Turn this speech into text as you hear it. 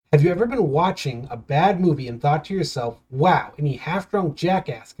Have you ever been watching a bad movie and thought to yourself, wow, any half-drunk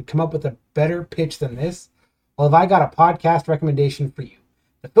jackass could come up with a better pitch than this? Well, have I got a podcast recommendation for you.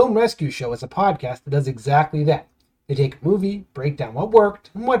 The Film Rescue Show is a podcast that does exactly that. They take a movie, break down what worked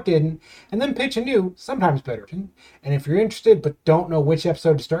and what didn't, and then pitch a new, sometimes better version. And if you're interested but don't know which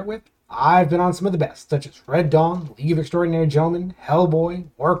episode to start with, I've been on some of the best, such as Red Dawn, League of Extraordinary Gentlemen, Hellboy,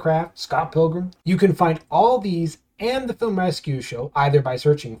 Warcraft, Scott Pilgrim. You can find all these and the Film Rescue Show either by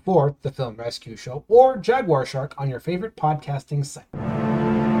searching for The Film Rescue Show or Jaguar Shark on your favorite podcasting site.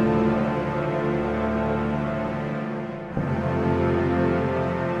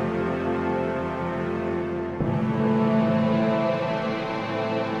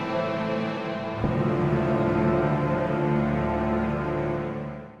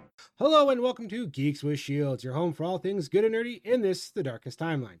 Hello and welcome to Geeks with Shields, your home for all things good and nerdy in this, the darkest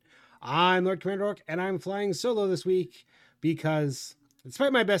timeline. I'm Lord Commander Orc, and I'm flying solo this week because,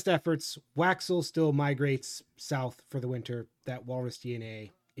 despite my best efforts, Waxel still migrates south for the winter. That walrus DNA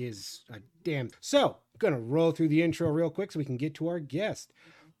is a damn... So, gonna roll through the intro real quick so we can get to our guest.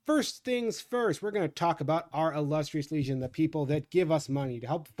 First things first, we're going to talk about our illustrious legion, the people that give us money to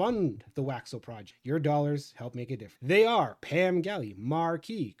help fund the Waxel Project. Your dollars help make a difference. They are Pam Galley,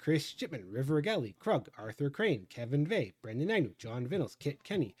 Marquis, Chris Shipman, River Galley, Krug, Arthur Crane, Kevin Vay, Brendan Agnew, John Vinnels, Kit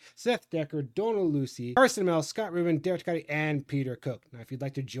Kenny, Seth Decker, Donal Lucey, Carson Mel, Scott Rubin, Derek Scotty, and Peter Cook. Now, if you'd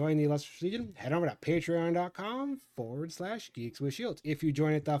like to join the illustrious legion, head over to patreon.com/Geeks with Shields. If you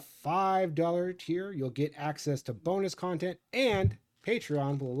join at the $5 tier, you'll get access to bonus content, and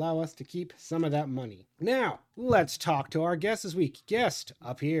Patreon will allow us to keep some of that money. Now, let's talk to our guest this week. Guest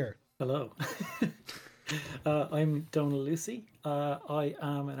up here. Hello. I'm Donal Lucey. I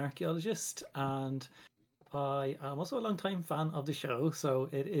am an archaeologist and I am also a long-time fan of the show, so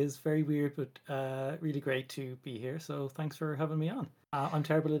it is very weird but really great to be here. So thanks for having me on. I'm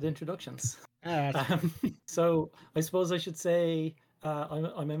terrible at introductions. So I suppose I should say I'm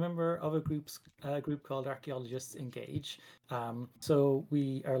a member of a group called Archaeologists Engage. So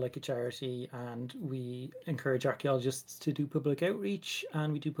we are like a charity, and we encourage archaeologists to do public outreach,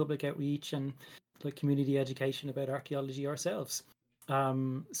 and we do public outreach and like community education about archaeology ourselves.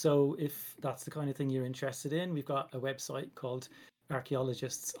 So if that's the kind of thing you're interested in, we've got a website called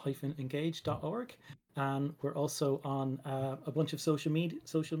archaeologists-engage.org, and we're also on a bunch of social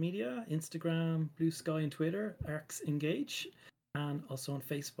media, Instagram, Blue Sky, and Twitter, Arcs Engage, and also on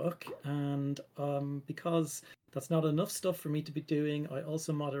Facebook. And because that's not enough stuff for me to be doing, I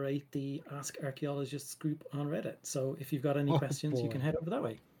also moderate the Ask Archaeologists group on Reddit. So if you've got any questions, you can head over that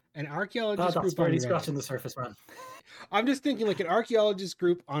way. An archaeologist group that's on barely Reddit. Scratching the surface, man. I'm just thinking like an archaeologist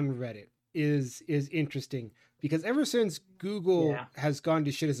group on Reddit is interesting, because ever since Google has gone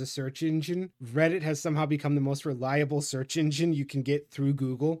to shit as a search engine, Reddit has somehow become the most reliable search engine you can get through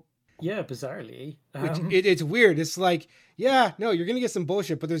Google. Yeah, bizarrely. It's weird. It's like, yeah, no, you're going to get some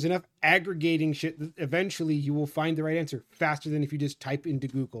bullshit, but there's enough aggregating shit that eventually you will find the right answer faster than if you just type into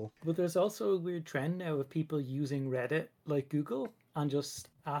Google. But there's also a weird trend now of people using Reddit like Google and just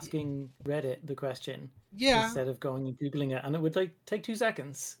asking Reddit the question instead of going and Googling it. And it would take 2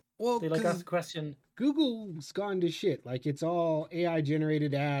 seconds. Well, they ask the question. Google's gone to shit. Like, it's all AI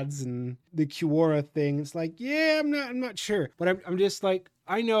generated ads and the Quora thing. It's like, yeah, I'm not sure. But I'm just like,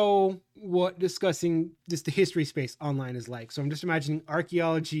 I know what discussing just the history space online is like. So I'm just imagining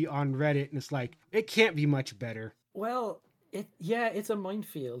archaeology on Reddit, and it's like, it can't be much better. Well, it's a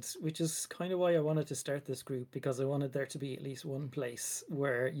minefield, which is kind of why I wanted to start this group, because I wanted there to be at least one place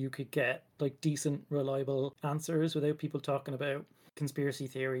where you could get like decent, reliable answers without people talking about conspiracy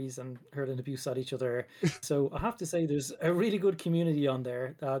theories and hurling abuse at each other. So I have to say there's a really good community on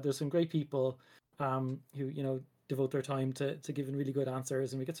there. There's some great people who, devote their time to giving really good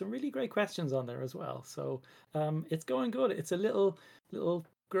answers, and we get some really great questions on there as well. So it's going good. It's a little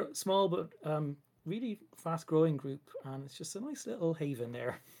small but really fast growing group, and it's just a nice little haven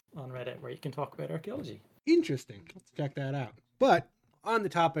there on Reddit where you can talk about archaeology. Interesting. Let's check that out. But on the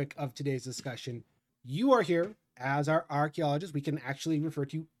topic of today's discussion, you are here as our archaeologist. We can actually refer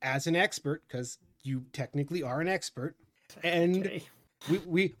to you as an expert, because you technically are an expert. And okay.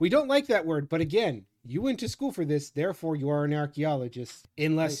 we don't like that word, but again, you went to school for this, therefore you are an archaeologist,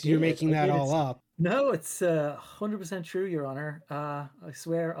 unless you're making that all up. No, it's 100% true, Your Honor. I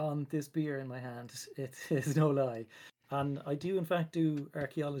swear on this beer in my hand, it is no lie. And I do, in fact, do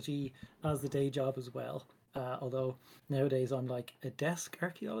archaeology as the day job as well. Although nowadays I'm like a desk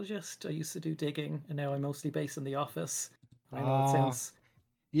archaeologist. I used to do digging, and now I'm mostly based in the office. I know it sounds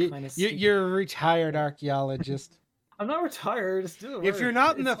kind of stupid. You're a retired archaeologist. I'm not retired. It's still If you're work.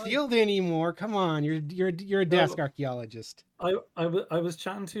 not in It's the like field anymore, come on, you're a desk so. archaeologist. I was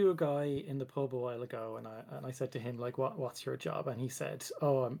chatting to a guy in the pub a while ago, and I said to him like, what's your job? And he said,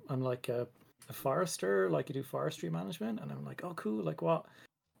 oh, I'm like a forester, like I do forestry management. And I'm like, oh, cool. Like what?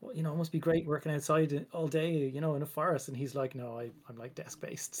 Well, it must be great working outside all day, in a forest. And he's like, no, I'm like desk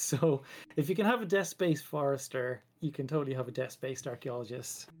based. So if you can have a desk based forester, you can totally have a desk based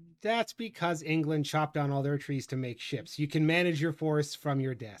archaeologist. That's because England chopped down all their trees to make ships. You can manage your forests from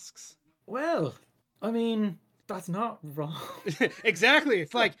your desks. Well, I mean, that's not wrong. Exactly.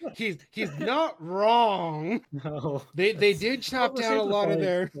 It's like he's not wrong. No, They did chop down a lot of oversimplified.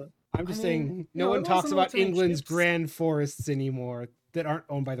 their. But, I'm I just mean, saying, no one it was talks enough about to make England's ships. grand forests anymore that aren't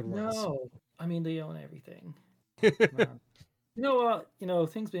owned by the royals. No, I mean they own everything. Man. You know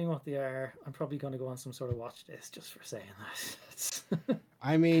what? Things being what they are, I'm probably going to go on some sort of watch list just for saying that.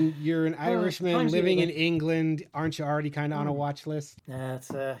 I mean, you're an Irishman times living in like, England. Aren't you already kind of on a watch list? yeah, it's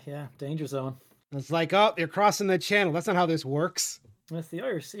danger zone. It's like, oh, they're crossing the channel. That's not how this works. It's the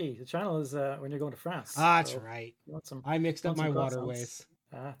Irish Sea. The channel is when you're going to France. Ah, that's right. I mixed up my croissants. waterways.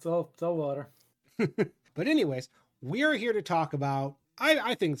 It's all water. But anyways, we are here to talk about,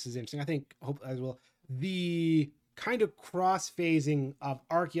 I think this is interesting. I think, hope as well, the kind of cross-phasing of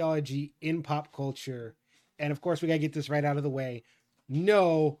archaeology in pop culture. And of course, we got to get this right out of the way.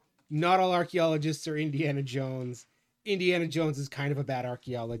 No, not all archaeologists are Indiana Jones. Indiana Jones is kind of a bad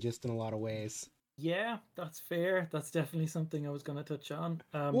archaeologist in a lot of ways. Yeah, that's fair. That's definitely something I was going to touch on.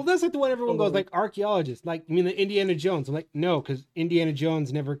 Well, that's like the one everyone goes, like, archaeologist. Like, you mean the Indiana Jones? I'm like, no, because Indiana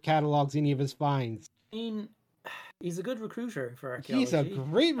Jones never catalogs any of his finds. I mean, he's a good recruiter for archaeology. He's a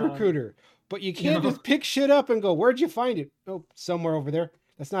great recruiter, but you can't just pick shit up and go, where'd you find it? Oh, somewhere over there.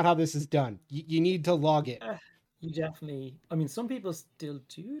 That's not how this is done. You need to log it. You definitely, I mean, some people still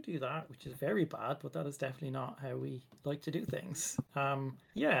do that, which is very bad, but that is definitely not how we like to do things.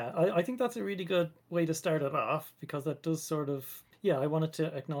 I think that's a really good way to start it off, because that does sort of, I wanted to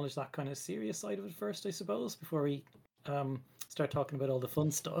acknowledge that kind of serious side of it first, I suppose, before we start talking about all the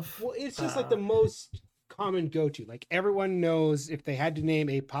fun stuff. Well, it's just like the most common go-to. Like, everyone knows if they had to name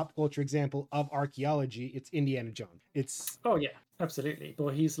a pop culture example of archaeology, it's Indiana Jones. It's Oh yeah, absolutely.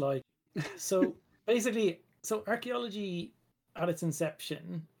 But he's like, so basically, so archaeology at its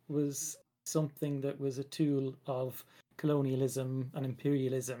inception was something that was a tool of colonialism and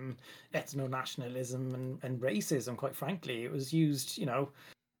imperialism, ethno-nationalism and racism, quite frankly. It was used,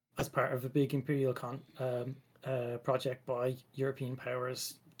 as part of a big imperial project by European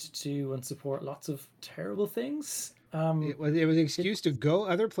powers to do and support lots of terrible things. It was an excuse to go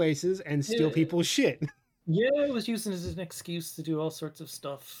other places and steal people's shit. Yeah, it was used as an excuse to do all sorts of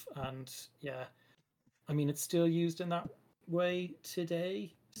stuff, and I mean, it's still used in that way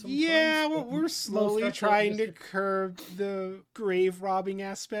today. Yeah, well, we're slowly trying to curb the grave robbing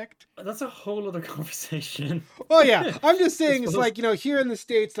aspect. That's a whole other conversation. Oh yeah, I'm just saying, it's like, here in the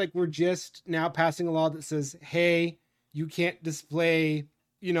States, like, we're just now passing a law that says, hey, you can't display,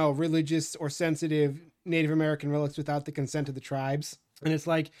 religious or sensitive Native American relics without the consent of the tribes. And it's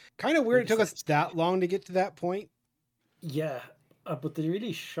like kind of weird it took us that long to get to that point. Yeah. But the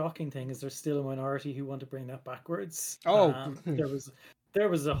really shocking thing is there's still a minority who want to bring that backwards. Oh, there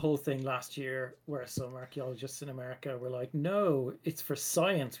was a whole thing last year where some archaeologists in America were like, no, it's for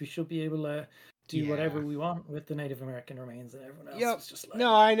science. We should be able to do whatever we want with the Native American remains, and everyone else was just like,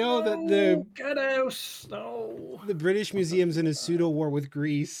 no, I know that get out. No. The British Museum's in a pseudo war with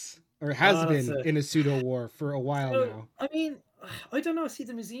Greece, or has been in a pseudo war for a while now. I mean, I don't know. See,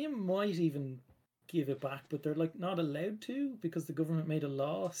 the museum might even give it back, but they're like not allowed to, because the government made a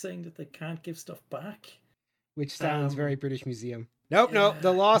law saying that they can't give stuff back. Which sounds very British Museum. Nope.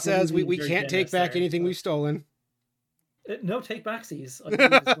 The law says we can't take back anything we've stolen. No take backsies. I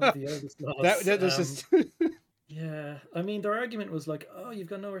believe it's one of the oldest laws. That's just... Yeah, I mean, their argument was like, oh, you've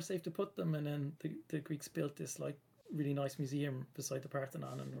got nowhere safe to put them, and then the Greeks built this like really nice museum beside the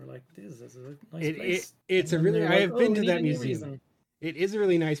Parthenon, and we're like, this is a nice place. It's a really, I have been to that museum. It is a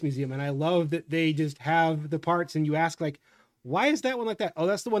really nice museum, and I love that they just have the parts, and you ask, like, why is that one like that? Oh,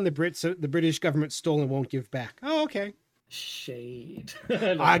 that's the one the British government stole and won't give back. Oh, okay. Shade.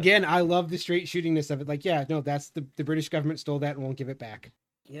 Again, I love the straight shootingness of it. Like, yeah, no, that's the British government stole that and won't give it back.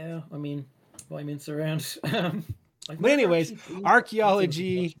 Yeah, I mean, why mince around? But anyways,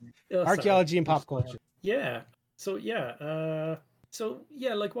 archaeology and pop culture. Yeah. So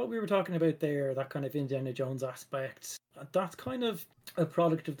like what we were talking about there, that kind of Indiana Jones aspect, that's kind of a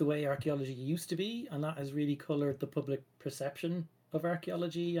product of the way archaeology used to be, and that has really colored the public perception of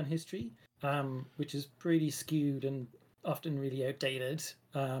archaeology and history, which is pretty skewed and often really outdated.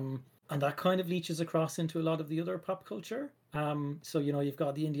 and that kind of leaches across into a lot of the other pop culture. So you've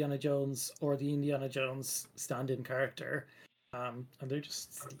got the Indiana Jones or the Indiana Jones stand-in character, and they're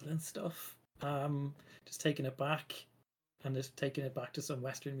just stealing stuff, just taking it back, and just taking it back to some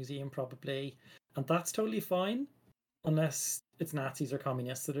Western museum probably, and that's totally fine, unless it's Nazis or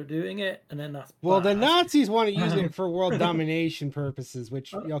communists that are doing it, and then that's well, the bad. Nazis want to use it for world domination purposes,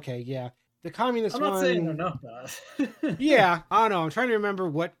 which okay, yeah. The communist I'm not one, saying they're not bad. yeah, I don't know. I'm trying to remember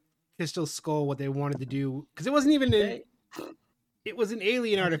what Crystal Skull, what they wanted to do, because it wasn't even it was an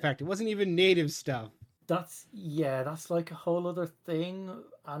alien artifact. It wasn't even native stuff. That's like a whole other thing,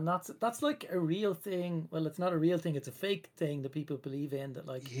 and that's like a real thing. Well, it's not a real thing; it's a fake thing that people believe in. That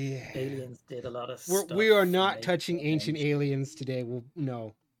like aliens did a lot of stuff. We are not touching ancient aliens today. Well,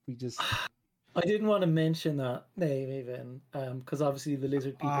 no, we just. I didn't want to mention that name even, because obviously the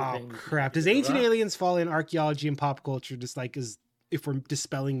lizard people. Oh crap! Does ancient aliens fall in archaeology and pop culture? Just like as if we're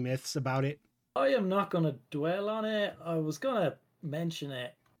dispelling myths about it. I am not going to dwell on it. I was going to mention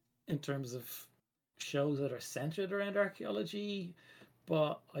it in terms of shows that are centered around archaeology,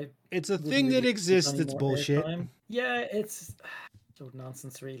 but it's a thing that exists. It's bullshit. Yeah, it's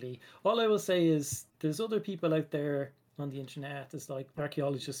nonsense really. All I will say is there's other people out there on the internet, there's like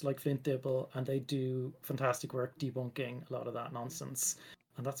archaeologists like Flint Dibble, and they do fantastic work debunking a lot of that nonsense,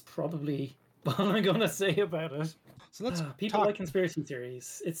 and that's probably what I'm going to say about it. So let's people like conspiracy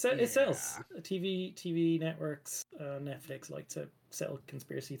theories. It sells. TV networks, Netflix like to sell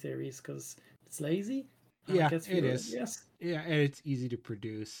conspiracy theories because it's lazy. Yeah, it is. Yes. Yeah, and it's easy to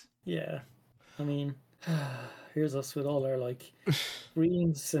produce. Yeah, I mean, here's us with all our like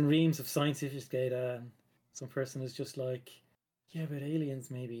reams and reams of scientific data, and some person is just like, yeah, but aliens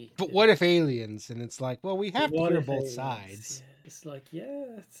maybe. But what if aliens? And it's like, well, we have to hear both sides. Yeah. It's like, yeah,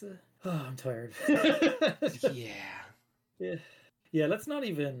 it's I'm tired. Yeah. Let's not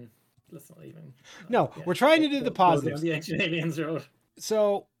even. No, we're trying to do the positives. The ancient aliens road.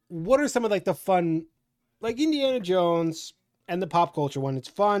 So, what are some of like the fun, like Indiana Jones and the pop culture one? It's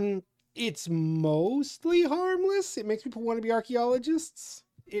fun. It's mostly harmless. It makes people want to be archaeologists.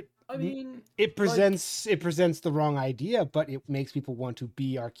 It presents the wrong idea, but it makes people want to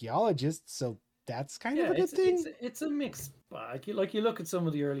be archaeologists. So that's kind of a good thing. It's a mixed bag. You look at some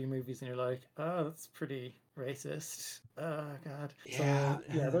of the early movies and you're like, oh, that's pretty racist. Oh God. Yeah.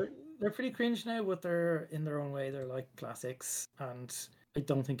 So, they're pretty cringe now, but they're in their own way. They're like classics, and I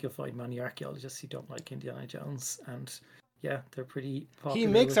don't think you'll find many archaeologists who don't like Indiana Jones. And yeah, they're pretty popular. He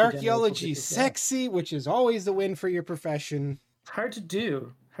makes archaeology sexy, which is always the win for your profession. Hard to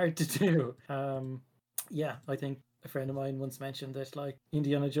do. Yeah, I think a friend of mine once mentioned that like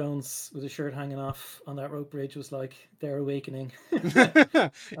Indiana Jones with his shirt hanging off on that rope bridge was like their awakening.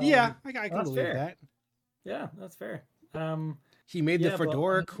 Yeah, I can believe that. Yeah, that's fair. He made the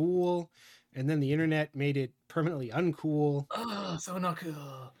fedora cool, and then the internet made it permanently uncool. Oh, so not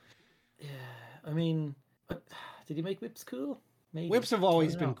cool. Yeah, I mean, did he make whips cool? Maybe. Whips have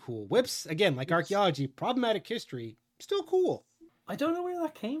always been cool. Whips, again, like archaeology, problematic history, still cool. I don't know where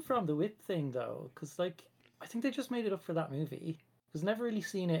that came from, the whip thing, though, because like I think they just made it up for that movie. I've never really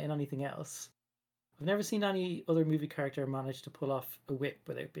seen it in anything else. I've never seen any other movie character manage to pull off a whip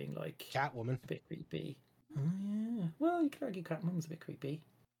without being like Catwoman. A bit creepy. Oh yeah. Well, you could argue Catwoman's a bit creepy.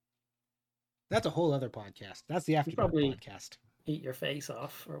 That's a whole other podcast. That's the After Dark podcast. Eat your face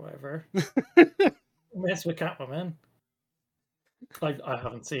off or whatever. Mess with Catwoman. I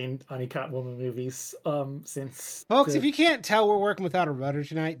haven't seen any Catwoman movies since. Folks, if you can't tell, we're working without a rudder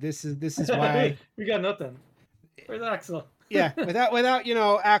tonight. This is why we got nothing. Where's Axel? Yeah, without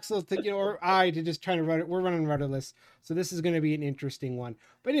Axel to or I to just trying to rudder. We're running rudderless, so this is going to be an interesting one.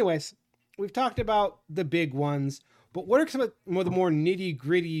 But anyways, we've talked about the big ones, but what are some of the more nitty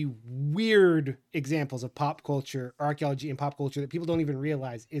gritty, weird examples of pop culture, archaeology, and pop culture that people don't even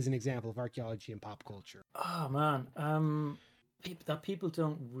realize is an example of archaeology and pop culture? Oh man, that people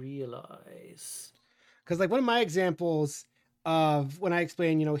don't realize. Because like one of my examples of when I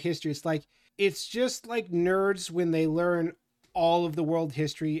explain, history, it's just like nerds when they learn all of the world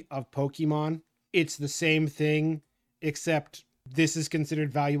history of Pokemon. It's the same thing, except this is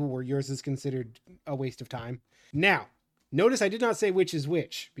considered valuable where yours is considered a waste of time. Now, notice I did not say which is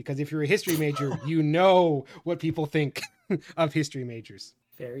which, because if you're a history major, you know what people think of history majors.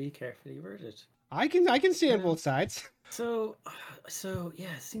 Very carefully worded. I can see on both sides. So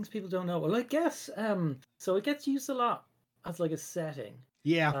yeah, things people don't know. Well, I guess so it gets used a lot as like a setting.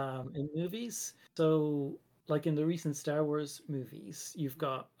 Yeah. In movies. So like in the recent Star Wars movies, you've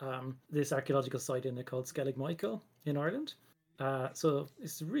got this archaeological site in it called Skellig Michael in Ireland. So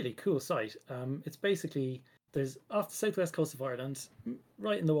it's a really cool site. It's basically there's off the southwest coast of Ireland,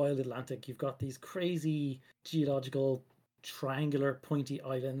 right in the wild Atlantic, you've got these crazy geological triangular pointy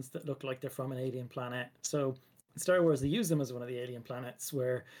islands that look like they're from an alien planet. So in Star Wars, they use them as one of the alien planets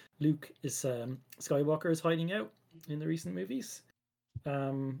where Luke is Skywalker is hiding out in the recent movies.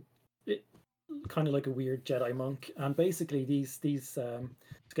 It kind of like a weird Jedi monk, and basically these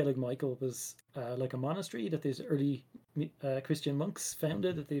Skellig Michael was like a monastery that these early Christian monks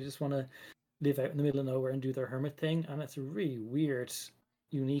founded, that they just want to live out in the middle of nowhere and do their hermit thing, and it's a really weird,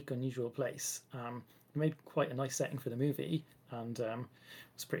 unique, unusual place. It made quite a nice setting for the movie, and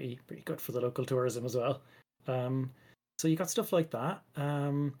it's pretty good for the local tourism as well. So you got stuff like that.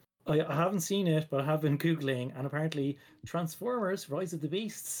 I haven't seen it, but I have been Googling, and apparently Transformers Rise of the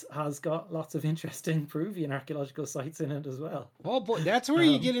Beasts has got lots of interesting Peruvian archaeological sites in it as well. Oh boy, that's where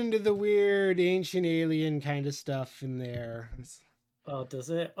you get into the weird ancient alien kind of stuff in there. Oh, does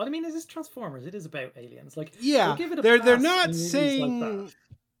it? I mean, it is Transformers. It is about aliens. Like, yeah, give it a they're pass not in movies saying like that.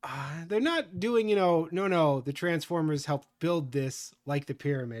 they're not doing, no, the Transformers helped build this like the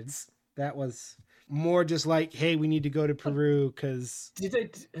pyramids. That was more just like, hey, we need to go to Peru because Did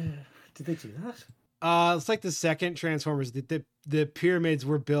they do that? it's like the second Transformers. The pyramids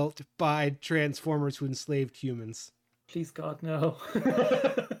were built by Transformers who enslaved humans. Please God, no.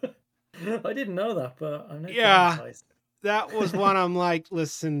 I didn't know that, but I'm not traumatized. That was one. I'm like,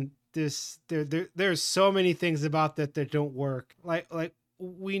 listen, there's so many things about that don't work. Like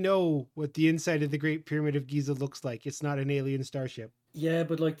we know what the inside of the Great Pyramid of Giza looks like. It's not an alien starship. Yeah,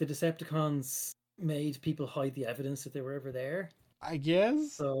 but like the Decepticons made people hide the evidence that they were ever there, I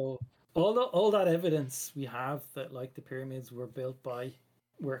guess. So all that evidence we have that like the pyramids were built by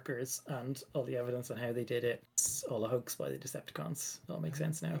workers, and all the evidence on how they did it, it's all a hoax by the Decepticons. It all makes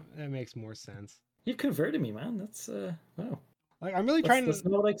sense now. That makes more sense. You've converted me, man. That's wow. Like, I'm really trying to. That's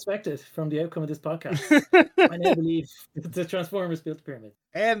not what I expected from the outcome of this podcast. I now believe the Transformers built the pyramid.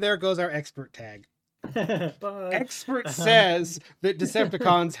 And there goes our expert tag. Bye. Expert says that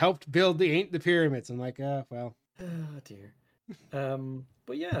Decepticons helped build the pyramids. I'm like, well. Oh dear.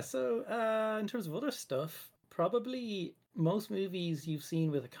 But yeah, so in terms of other stuff, probably most movies you've seen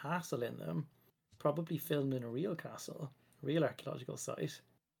with a castle in them, probably filmed in a real castle, a real archaeological site.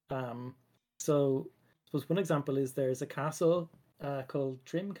 So I suppose one example is there's a castle called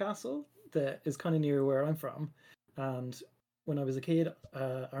Trim Castle that is kind of near where I'm from. And when I was a kid,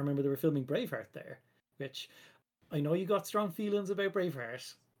 I remember they were filming Braveheart there, which I know you got strong feelings about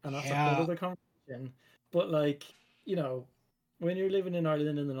Braveheart, and that's a whole other conversation. But like, when you're living in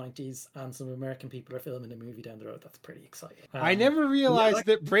Ireland in the 90s and some American people are filming a movie down the road, that's pretty exciting. I never realized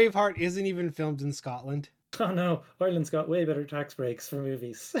that Braveheart isn't even filmed in Scotland. Oh no, Ireland's got way better tax breaks for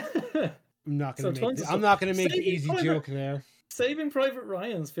movies. I'm not going to make the easy joke there. Saving Private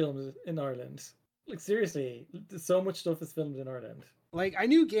Ryan's filmed in Ireland. Like, seriously, so much stuff is filmed in Ireland. Like, I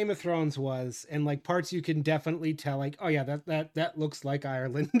knew Game of Thrones was, and like parts you can definitely tell, like, oh yeah, that looks like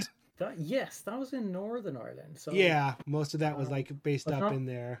Ireland. That was in Northern Ireland. So yeah, most of that was like based up in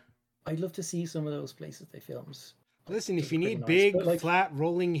there. I'd love to see some of those places they filmed. Listen, if you need big, flat,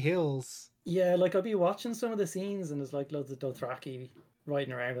 rolling hills. Yeah, like I'll be watching some of the scenes and there's like loads of Dothraki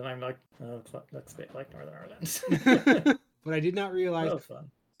riding around, and I'm like, oh, that's a bit like Northern Ireland. But I did not realize. That was fun.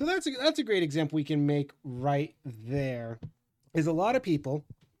 So that's a great example we can make right there. Is a lot of people,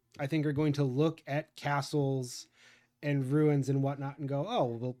 I think, are going to look at castles and ruins and whatnot and go, oh,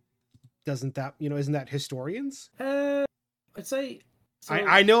 well, isn't that historians? I'd say. So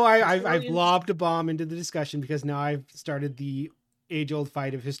I know I've lobbed a bomb into the discussion because now I've started the age-old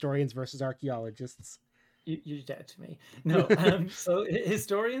fight of historians versus archaeologists. You're dead to me. No, so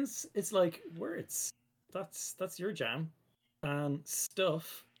historians, it's like words. That's your jam, and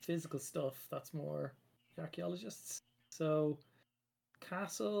stuff, physical stuff. That's more archaeologists. So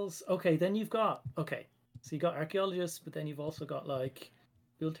castles. Okay, then you've got so you got archaeologists, but then you've also got like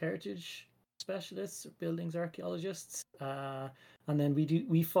built heritage specialists or buildings archaeologists, and then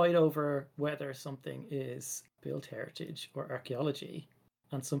we fight over whether something is built heritage or archaeology.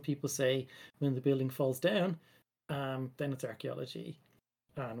 And some people say when the building falls down, then it's archaeology,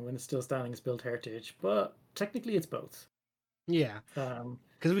 and when it's still standing, it's built heritage. But technically, it's both. Yeah,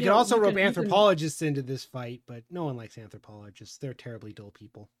 because we can also rope anthropologists into this fight, but no one likes anthropologists. They're terribly dull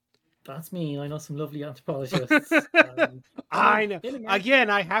people. That's me. I know some lovely anthropologists. I know. Again,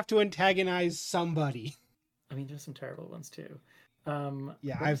 I have to antagonize somebody. I mean, there's some terrible ones too. What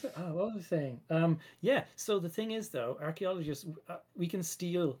was I saying? So the thing is, though, archaeologists, we can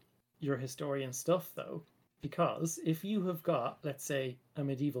steal your historian stuff, though, because if you have got, let's say, a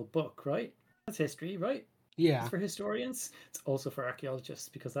medieval book, right? That's history, right? Yeah. for historians. It's also for archaeologists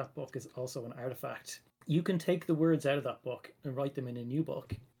because that book is also an artifact. You can take the words out of that book and write them in a new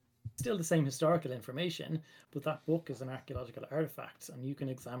book. Still the same historical information, but that book is an archaeological artifact, and you can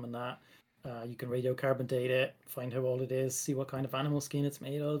examine that. You can radiocarbon date it, find how old it is, see what kind of animal skin it's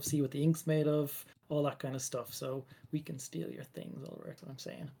made of, see what the ink's made of, all that kind of stuff. So we can steal your things, Ulrich, what I'm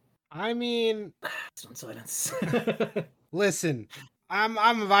saying. I mean, It's on silence. listen, I'm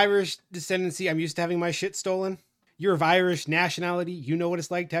of Irish descendancy. I'm used to having my shit stolen. You're of Irish nationality. You know what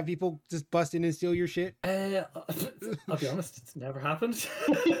it's like to have people just bust in and steal your shit. I'll be honest, it's never happened.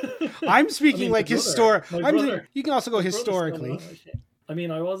 I'm speaking like historic. You can also go my brother historically. stole my shit. I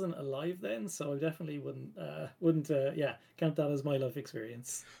mean, I wasn't alive then, so I definitely wouldn't count that as my life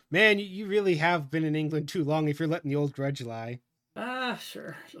experience. Man, you really have been in England too long if you're letting the old grudge lie.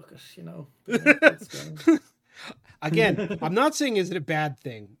 Sure. Look at, you know. Again, I'm not saying is it a bad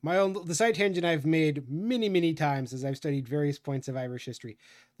thing. The side tangent I've made many, many times as I've studied various points of Irish history.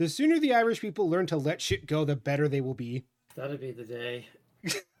 The sooner the Irish people learn to let shit go, the better they will be. That'd be the day.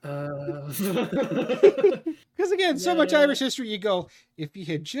 Because again, so much Irish history, you go, if you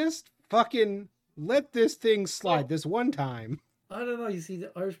had just fucking let this thing slide this one time. I don't know. You see,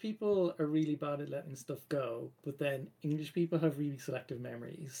 the Irish people are really bad at letting stuff go, but then English people have really selective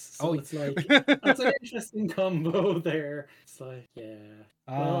memories. So it's like, that's an interesting combo there. It's like, yeah.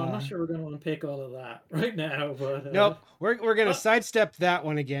 Well, I'm not sure we're going to unpick all of that right now, but... Nope. We're going to sidestep that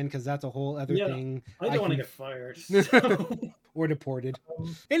one again, because that's a whole other thing. I don't want to get fired. So. Or deported.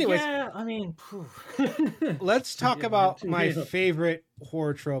 Anyways. Yeah, I mean... let's talk about my favorite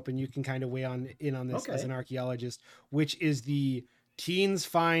horror trope, and you can kind of weigh in on this as an archaeologist, which is the teens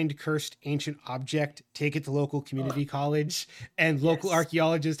find cursed ancient object, take it to local community college, and local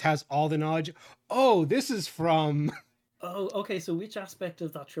archaeologist has all the knowledge. Oh, this is from... Oh, okay. So which aspect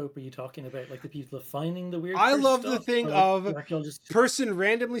of that trope are you talking about? Like the people finding the weird I love stuff, the thing of person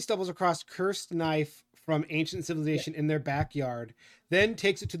randomly stumbles across cursed knife from ancient civilization in their backyard, then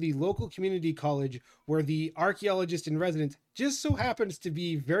takes it to the local community college where the archaeologist in residence just so happens to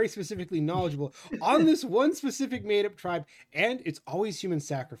be very specifically knowledgeable on this one specific made-up tribe, and it's always human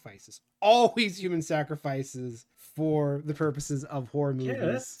sacrifices. Always human sacrifices for the purposes of horror movies.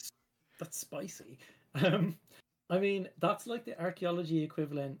 Yeah, that's spicy. I mean, that's like the archaeology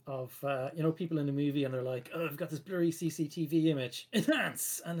equivalent of, people in a movie and they're like, oh, I've got this blurry CCTV image,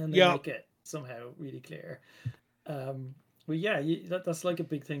 enhance, and then they make it somehow really clear. Well, yeah, that's like a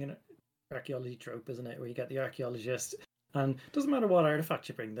big thing in archaeology trope, isn't it? Where you get the archaeologist, and it doesn't matter what artifact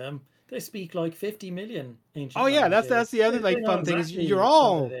you bring them, they speak like 50 million ancient languages. That's the other fun thing is you're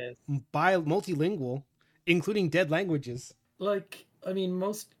all multilingual, including dead languages. Like, I mean,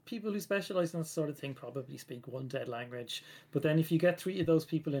 most people who specialize in that sort of thing probably speak one dead language. But then if you get 3 of those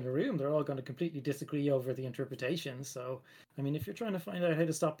people in a room, they're all going to completely disagree over the interpretation. So, I mean, if you're trying to find out how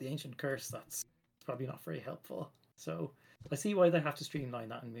to stop the ancient curse, that's probably not very helpful. So I see why they have to streamline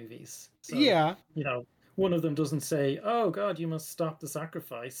that in movies. So, one of them doesn't say, oh, God, you must stop the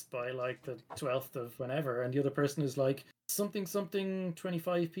sacrifice by like the 12th of whenever. And the other person is like, something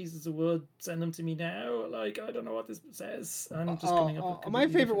 25 pieces of wood, send them to me now. Like, I don't know what this says. I'm just coming up with my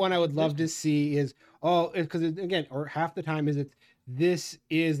favorite one I would love to see is because again, or half the time this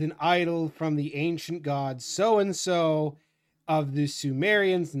is an idol from the ancient gods so and so of the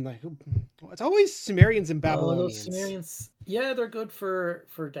Sumerians, and like it's always Sumerians and Babylonians. Sumerians, yeah, they're good for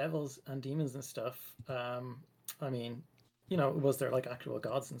devils and demons and stuff. I mean, was there like actual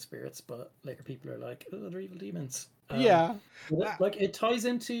gods and spirits, but later people are like, oh, they're evil demons. Like it ties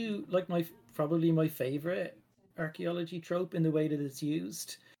into like probably my favorite archaeology trope in the way that it's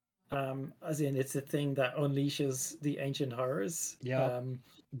used, as in it's a thing that unleashes the ancient horrors.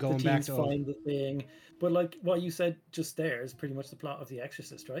 Going back to find the thing, but like what you said just there is pretty much the plot of The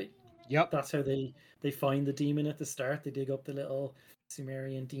Exorcist, right? That's how they find the demon at the start. They dig up the little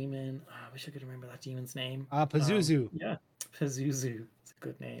Sumerian demon. I wish I could remember that demon's name. Pazuzu. Pazuzu. It's a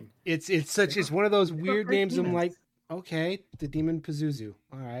good name. It's one of those weird names. I'm like, okay, the demon Pazuzu.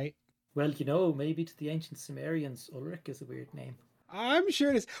 All right. Well, maybe to the ancient Sumerians, Ulrich is a weird name. I'm sure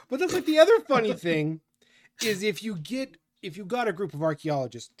it is. But that's like the other funny thing is if you got a group of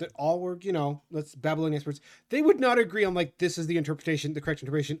archaeologists that all were, let's Babylonian experts, they would not agree on like this is the correct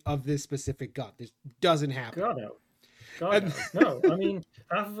interpretation of this specific god. This doesn't happen. God no. I mean,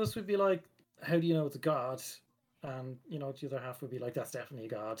 half of us would be like, how do you know it's a god? And the other half would be like, that's definitely a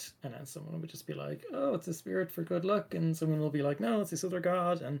god. And then someone would just be like, oh, it's a spirit for good luck. And someone will be like, no, it's this other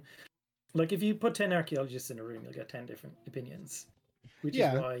god. And like if you put 10 archaeologists in a room, you'll get 10 different opinions, which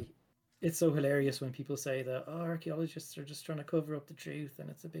is why it's so hilarious when people say that, oh, archaeologists are just trying to cover up the truth and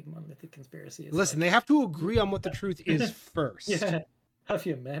it's a big monolithic conspiracy. It's Listen, like, they have to agree on what the truth is first. yeah, have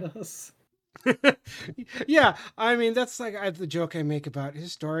you met us? Yeah, I mean that's like the joke I make about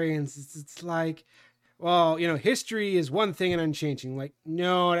historians. It's like, well, history is one thing and unchanging. Like,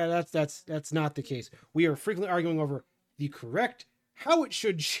 no, that's not the case. We are frequently arguing over the correct how it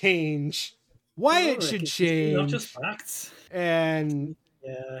should change, why Oh, it like should it's not just change, facts. and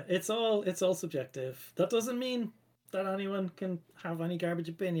Yeah, it's all subjective. That doesn't mean that anyone can have any garbage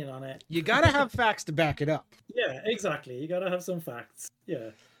opinion on it. you gotta have facts to back it up. Yeah, exactly. You gotta have some facts. Yeah.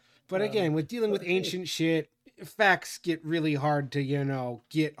 But again, with dealing with But hey, ancient shit, facts get really hard to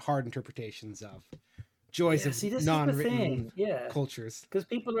get hard interpretations of. Joys yeah, of see, this is the non-written thing. Yeah, cultures. because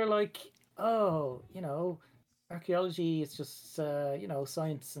people are like, oh, archaeology is just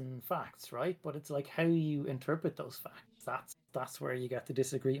science and facts, right? But it's like how you interpret those facts. That's where you get the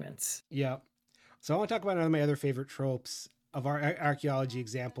disagreements. Yeah. So I want to talk about one of my other favorite tropes of our archaeology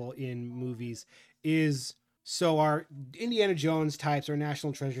example in movies is, so our Indiana Jones types or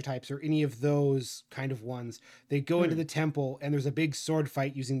National Treasure types or any of those kind of ones, they go into the temple and there's a big sword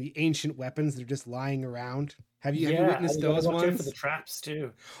fight using the ancient weapons that are just lying around. Have you Yeah, witnessed and you gotta those watch out for the ones? traps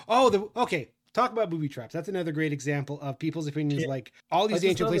too. Oh, okay. Talk about booby traps. That's another great example of people's opinions. Yeah, Like, all I these just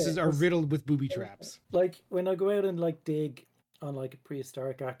ancient love places it. are riddled with booby traps. Like when I go out and like dig on like a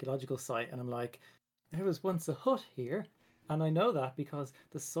prehistoric archaeological site, and I'm like, there was once a hut here, and I know that because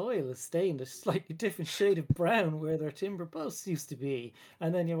the soil is stained a slightly different shade of brown where their timber posts used to be.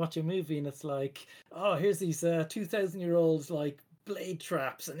 And then you watch a movie and it's like, oh, here's these 2,000-year-old like blade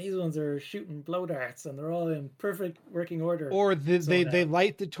traps, and these ones are shooting blow darts, and they're all in perfect working order. Or So they now,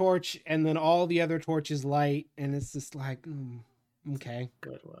 light the torch and then all the other torches light, and it's just like, okay.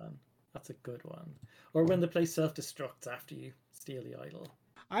 good one. That's a good one. Or when the place self-destructs after you steal the idol.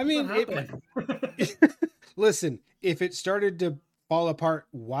 I Does that mean, happen? listen, if it started to fall apart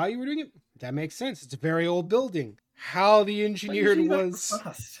while you were doing it, that makes sense. It's a very old building. How the Not engineered usually that was,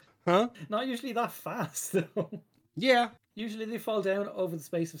 fast. huh? Not usually that fast, though. Yeah. Usually they fall down over the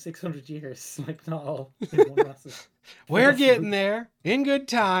space of 600 years. Like, not all in one massive. We're getting there in good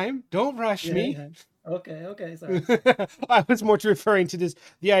time. Don't rush me. Yeah. Okay, sorry. I was more referring to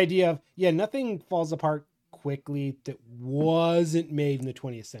the idea of, nothing falls apart quickly that wasn't made in the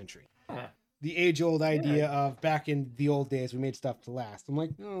 20th century. Yeah. The age-old idea of back in the old days, we made stuff to last. I'm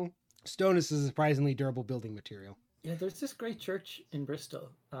like, no, stone is a surprisingly durable building material. Yeah, there's this great church in Bristol.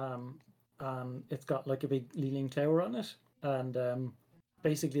 It's got like a big leaning tower on it. And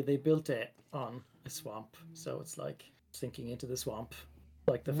basically they built it on a swamp. So it's like sinking into the swamp.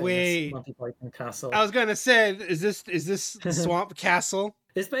 Like the famous Monty Python castle. I was gonna say, is this Swamp Castle?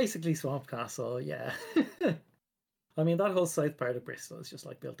 It's basically Swamp Castle, yeah. I mean, that whole south part of Bristol is just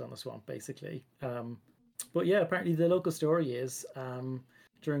like built on a swamp, basically. But yeah, apparently the local story is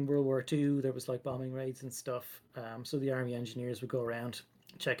during World War II, there was like bombing raids and stuff. So the army engineers would go around,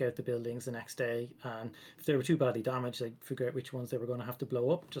 check out the buildings the next day, and if they were too badly damaged, they'd figure out which ones they were going to have to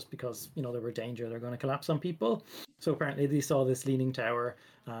blow up, just because they were danger they're going to collapse on people. So apparently they saw this leaning tower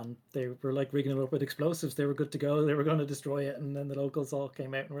and they were like rigging it up with explosives. They were good to go. They were going to destroy it, and then the locals all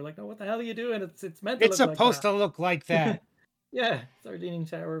came out and were like, "No, what the hell are you doing? It's meant to It's look like supposed that." to look like that. Yeah, it's our leaning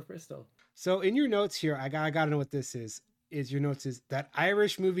tower of Bristol. So in your notes here, I gotta know what this is. Your notes is that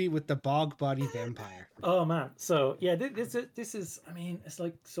Irish movie with the bog body vampire. Oh man, so yeah, this is. I mean, it's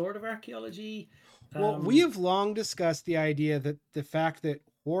like sort of archaeology. Well, we have long discussed the idea that the fact that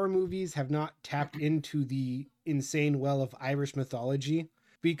horror movies have not tapped into the insane well of Irish mythology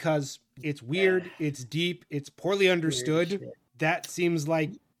because it's weird, it's deep, it's poorly understood. That seems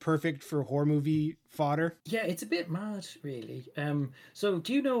like perfect for horror movie fodder. Yeah, it's a bit mad, really. So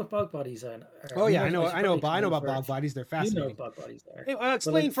do you know what bog bodies are? Oh yeah, I know about bog bodies. They're fascinating. You know what bog bodies are. Hey, I'll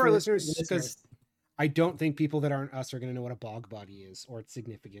explain for our listeners, because I don't think people that aren't us are going to know what a bog body is or its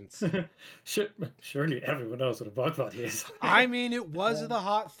significance. Surely everyone knows what a bog body is. I mean, it was the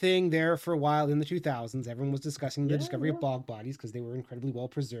hot thing there for a while in the 2000s. Everyone was discussing the discovery of bog bodies because they were incredibly well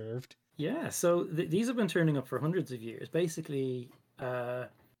preserved. Yeah, so these have been turning up for hundreds of years. Basically,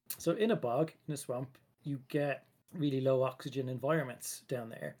 so in a bog, in a swamp, you get really low oxygen environments down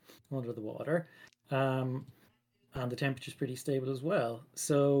there under the water. And the temperature's pretty stable as well.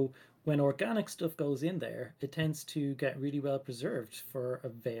 So when organic stuff goes in there, it tends to get really well preserved for a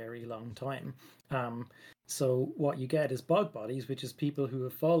very long time. So what you get is bog bodies, which is people who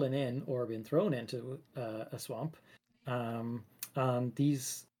have fallen in or been thrown into a swamp. And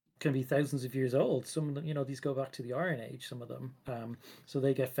these can be thousands of years old. Some of them, these go back to the Iron Age, some of them. So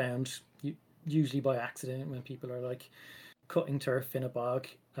they get found usually by accident when people are like cutting turf in a bog.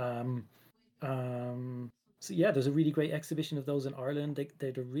 So yeah, there's a really great exhibition of those in Ireland.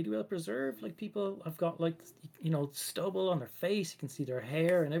 They're really well preserved. Like people have got like stubble on their face. You can see their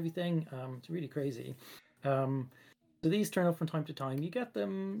hair and everything. It's really crazy. So these turn up from time to time. You get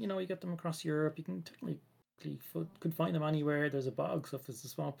them, you get them across Europe. You can technically could find them anywhere. There's a bog, so if there's a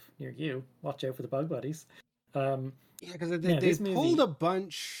swamp near you, watch out for the bog bodies. Yeah, because they pulled a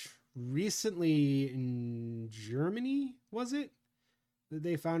bunch recently in Germany, was it?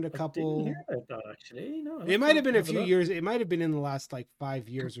 They found a couple. I didn't hear about that, actually. No, it might have been a few years. It might have been in the last like 5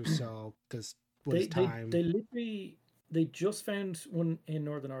 years or so, because time. They just found one in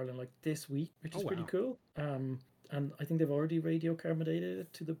Northern Ireland like this week, which is pretty cool. And I think they've already radiocarbonated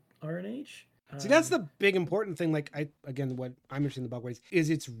it to the Iron Age. See, that's the big important thing. Like what I'm interested in the bug ways is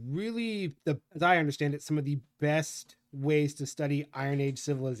it's really as I understand it, some of the best ways to study Iron Age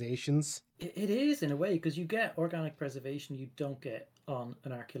civilizations. It is in a way, because you get organic preservation you don't get on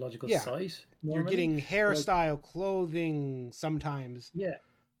an archaeological site. Normally. You're getting hairstyle, clothing, sometimes. Yeah.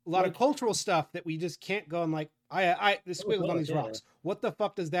 A lot of cultural stuff that we just can't go and like, this squiggle's on these rocks. What the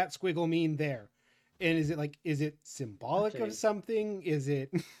fuck does that squiggle mean there? And is it symbolic of something? Is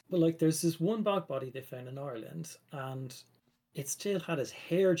it? Well, like there's this one bog body they found in Ireland, and it still had his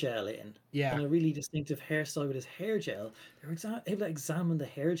hair gel in. Yeah. And a really distinctive hairstyle with his hair gel. They were able to examine the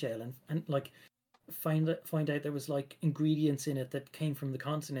hair gel and like find out there was like ingredients in it that came from the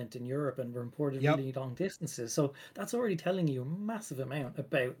continent in Europe and were imported really long distances. So that's already telling you a massive amount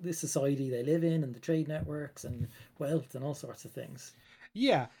about the society they live in and the trade networks and wealth and all sorts of things.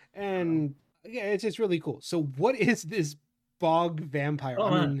 Yeah. And yeah, it's just really cool. So what is this bog vampire?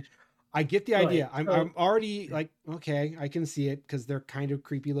 I get the idea. I'm already like, okay, I can see it, because they're kind of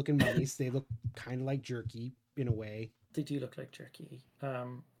creepy looking mummies. They look kind of like jerky in a way. They do look like jerky.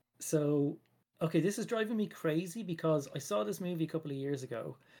 Okay, this is driving me crazy because I saw this movie a couple of years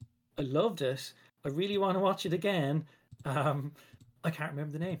ago. I loved it. I really want to watch it again. I can't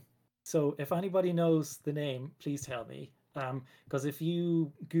remember the name. So if anybody knows the name, please tell me. Because if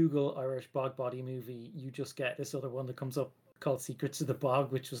you Google Irish bog body movie, you just get this other one that comes up called Secrets of the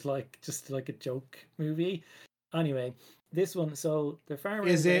Bog, which was just like a joke movie. Anyway, this one. So the farmer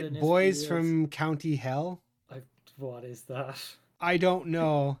is it Boys from County Hell? What is that? I don't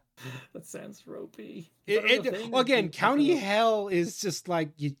know. That sounds ropey. Again, County Hell is just like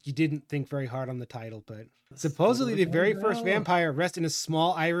you didn't think very hard on the title, but supposedly the very first vampire rests in a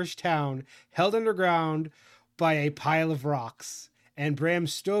small Irish town held underground by a pile of rocks. And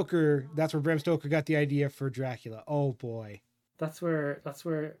that's where Bram Stoker got the idea for Dracula. Oh boy. That's where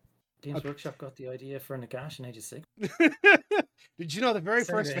Games Workshop got the idea for Nagash in Age of Sigmar. Did you know the very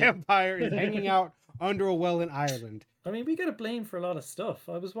first vampire is hanging out under a well in Ireland? I mean, we get a blame for a lot of stuff.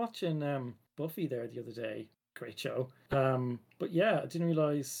 I was watching Buffy there the other day. Great show. But yeah, I didn't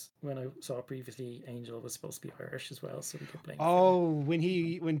realize when I saw previously Angel was supposed to be Irish as well, so we get blamed. Oh,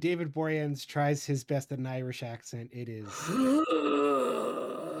 when David Boreanaz tries his best at an Irish accent, it is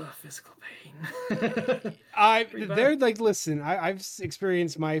physical pain. They're like, listen, I've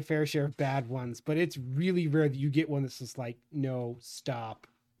experienced my fair share of bad ones, but it's really rare that you get one that's just like, no, stop.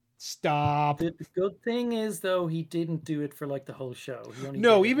 The good thing is, though, he didn't do it for like the whole show.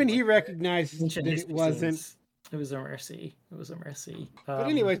 He recognized that it wasn't. It was a mercy. But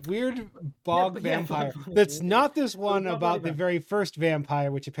anyways, weird bog vampire. That's not this one about the very first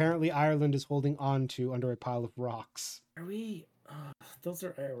vampire, which apparently Ireland is holding on to under a pile of rocks. Are we? Those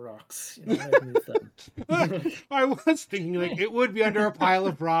are our rocks. I moved them. I was thinking like it would be under a pile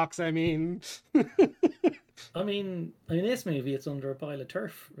of rocks. I mean, in this movie, it's under a pile of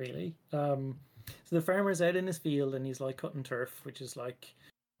turf, really. So the farmer's out in his field and he's like cutting turf, which is like,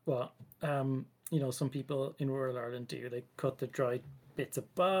 well, some people in rural Ireland do. They cut the dried bits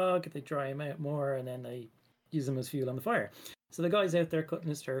of bog, they dry them out more, and then they use them as fuel on the fire. So the guy's out there cutting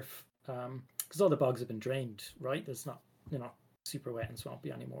his turf, because all the bogs have been drained, right? There's not, super wet and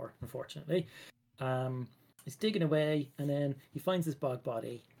swampy anymore, unfortunately. He's digging away, and then he finds this bog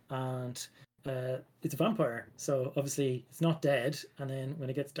body, and it's a vampire. So obviously it's not dead, and then when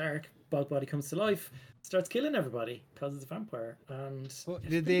it gets dark, bog body comes to life, starts killing everybody because it's a vampire. And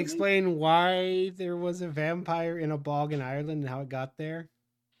did they explain why there was a vampire in a bog in Ireland and how it got there?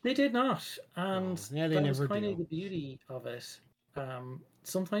 They did not, and that was kind do. of the beauty of it.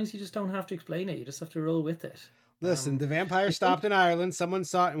 Sometimes you just don't have to explain it; you just have to roll with it. Listen, the vampire stopped in Ireland. Someone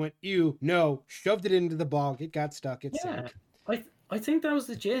saw it and went, "Ew, no!" Shoved it into the bog. It got stuck. It sank. I think that was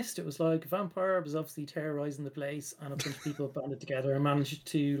the gist. It was like a vampire was obviously terrorizing the place, and a bunch of people banded together and managed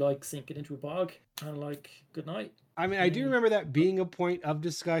to like sink it into a bog. And like, good night. I mean, I do remember that being a point of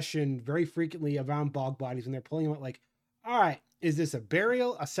discussion very frequently around bog bodies when they're pulling them out. Like, All right. Is this a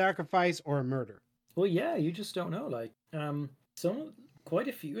burial, a sacrifice, or a murder? Well, yeah, you just don't know. Like, some, quite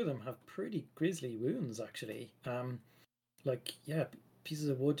a few of them have pretty grisly wounds, actually. Like, yeah, pieces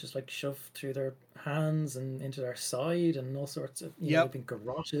of wood just like shoved through their hands and into their side, and all sorts of, they've Yep. been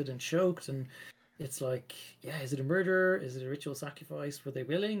garroted and choked. And it's like, yeah, is it a murder? Is it a ritual sacrifice? Were they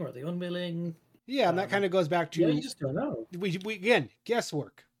willing? Were they unwilling? Yeah, and that kind of goes back Yeah, you to just don't know. we again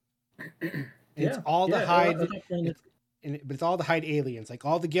guesswork. It's Yeah, all to yeah. Well, at hide. that point, But it's all to hide aliens. Like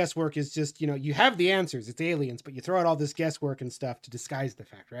all the guesswork is just, you have the answers. It's aliens, but you throw out all this guesswork and stuff to disguise the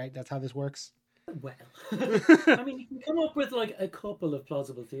fact, right? That's how this works. well, I mean, you can come up with like a couple of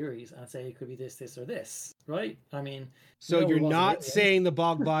plausible theories and say it could be this, this, or this, right? I mean, So no, you're it wasn't not aliens. saying the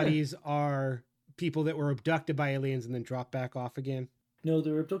bog bodies are people that were abducted by aliens and then dropped back off again? No,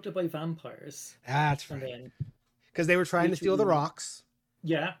 they were abducted by vampires. That's And right. then, Because they were trying to steal the literally- rocks.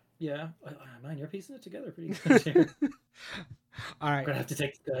 yeah, yeah. Man, you're piecing it together pretty good here. All We're right. gonna have to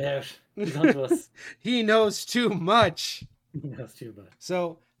take this guy out. He's onto us. He knows too much. That's too bad.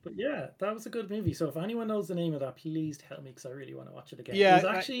 So But yeah, that was a good movie. So if anyone knows the name of that, please tell me because I really want to watch it again. Yeah, It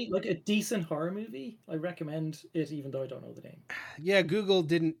was actually like a decent horror movie. I recommend it, even though I don't know the name. yeah, Google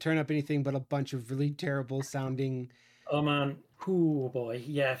didn't turn up anything but a bunch of really terrible sounding. Oh man, oh boy,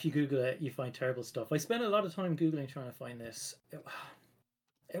 yeah. If you Google it, you find terrible stuff. I spent a lot of time googling trying to find this.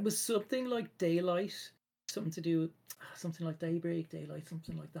 It was something like daylight, something to do, something like daybreak, daylight,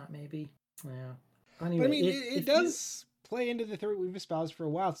 something like that, maybe. Yeah. Anyway, But I mean, it if does play into the theory we've espoused for a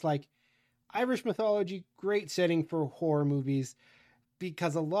while. It's like Irish mythology, great setting for horror movies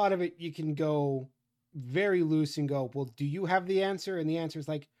because a lot of it you can go very loose and go, well, do you have the answer? And the answer is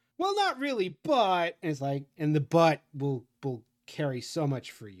like, well, not really, but and it's like, and the but will carry so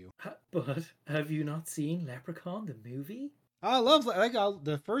much for you. But have you not seen Leprechaun the movie? I love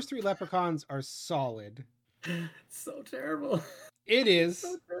the first three Leprechauns are solid. So terrible. It is.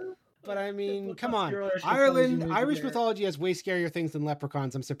 So terrible. But I mean, But come that's on. your Irish mythology Ireland, movie Irish there. mythology has way scarier things than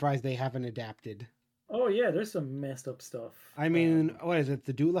leprechauns. I'm surprised they haven't adapted. Oh yeah, there's some messed up stuff. I mean, what is it?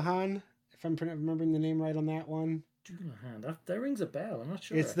 The Doulahan? If I'm remembering the name right on that one. Doulahan, that rings a bell. I'm not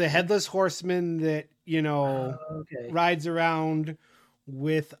sure. It's the headless horseman that, Okay. rides around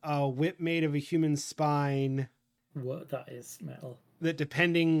with a whip made of a human spine What that is metal. that,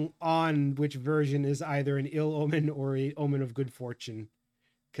 depending on which version, is either an ill omen or a omen of good fortune.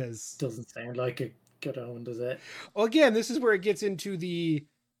 Because, Doesn't sound like a good omen, does it? well, again, this is where it gets into the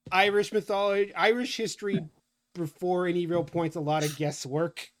Irish mythology, Irish history before any real points, a lot of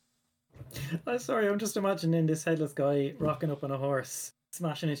guesswork. I'm sorry, I'm just imagining this headless guy rocking up on a horse,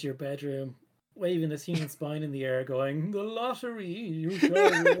 smashing into your bedroom, waving his human spine in the air, going, "The lottery, you shall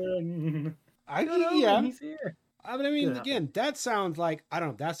win." Yeah. He's here. I mean, Yeah. again, that sounds like, I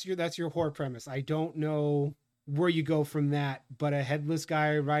don't know, that's your horror premise. I don't know where you go from that, but a headless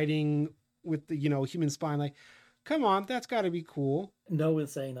guy riding with the, human spine, like, come on, that's got to be cool. No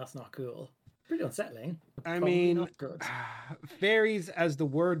one's saying that's not cool. Pretty unsettling. I Probably mean, not good. fairies as the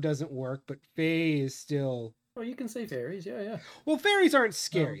word doesn't work, but fae is still. Oh, you can say fairies, yeah. Well, fairies aren't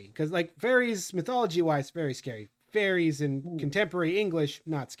scary because, like, fairies mythology wise, very scary. Fairies in contemporary English,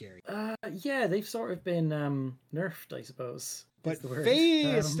 not scary. Yeah, they've sort of been nerfed, I suppose. But is the word. fae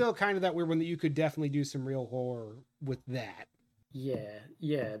is still kind of that weird one that you could definitely do some real horror with that. Yeah.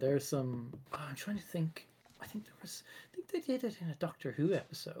 There's some. I'm trying to think. I think they did it in a Doctor Who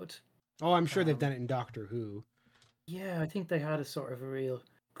episode. Oh, I'm sure they've done it in Doctor Who. Yeah, I think they had a sort of a real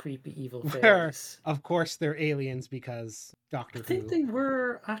creepy evil Where, fairies. of course, they're aliens because Doctor I think Who. they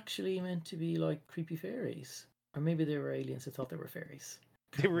were actually meant to be like creepy fairies, or maybe they were aliens that thought they were fairies.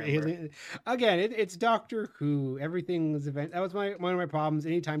 They were alien. Again, it's Doctor Who. Everything was event. That was one of my problems.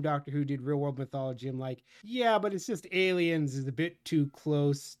 Anytime Doctor Who did real world mythology, I'm like, yeah, but it's just aliens is a bit too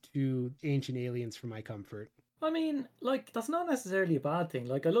close to ancient aliens for my comfort. I mean, like that's not necessarily a bad thing.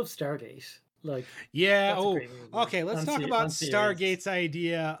 Like I love Stargate. Like Yeah. that's a Oh, great movie. okay. Let's talk about Stargate's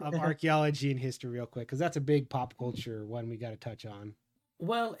idea of archaeology and history real quick, because that's a big pop culture one we got to touch on.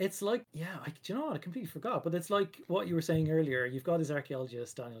 Well, it's like, yeah, do you know what? I completely forgot. But it's like what you were saying earlier. You've got his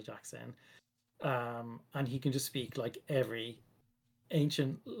archaeologist, Daniel Jackson, and he can just speak like every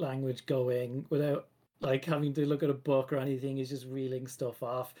ancient language going without like having to look at a book or anything. He's just reeling stuff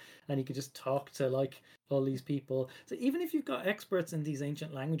off, and he can just talk to like all these people. So even if you've got experts in these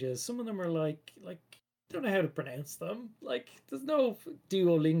ancient languages, some of them are like don't know how to pronounce them. Like there's no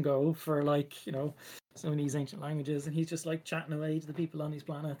Duolingo for like some of these ancient languages, and he's just like chatting away to the people on these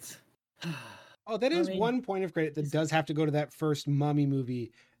planets. Oh, that is one point of credit that does have to go to that first Mummy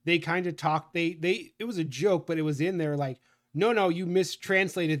movie. They kind of talked. It was a joke, but it was in there like, no, you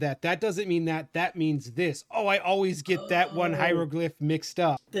mistranslated that. That doesn't mean that. That means this. Oh, I always get that one Oh, hieroglyph mixed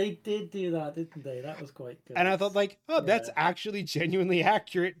up. they did do that, didn't they? That was quite And good. I thought like, oh, that's Yeah. actually genuinely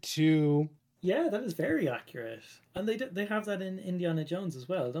accurate to, Yeah, that is very accurate. And they have that in Indiana Jones as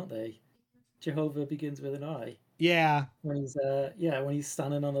well, don't they? Jehovah begins with an I. yeah. When he's when he's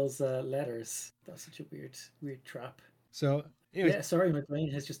standing on those letters. That's such a weird trap. So anyways, Yeah, sorry, my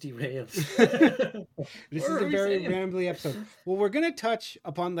brain has just derailed. this What is a are we very saying? rambly episode. Well, we're going to touch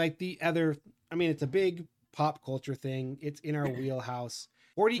upon like the other, I mean, it's a big pop culture thing. It's in our wheelhouse.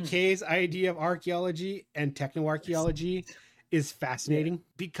 Hmm. 40K's idea of archaeology and Yes. technoarchaeology is Yeah. fascinating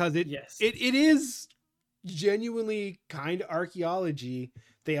because it Yes. it, it is genuinely kind of archaeology.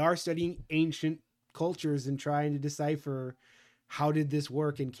 They are studying ancient cultures and trying to decipher how did this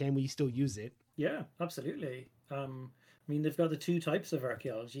work and can we still use it. Yeah, absolutely. I mean, they've got the two types of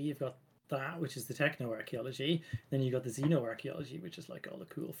archaeology. You've got that, which is the techno archaeology. Then you've got the xeno archaeology, which is like all the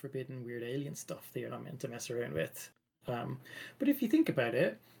cool, forbidden, weird alien stuff that you're not meant to mess around with. Um, but if you think about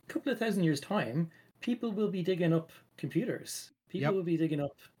it, a couple of thousand years' time, people will be digging up computers. People Yep. will be digging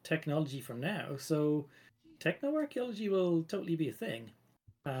up technology from now. So techno archaeology will totally be a thing.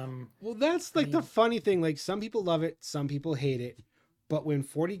 Um, Well, that's I like the mean, funny thing. Like some people love it, some people hate it. But when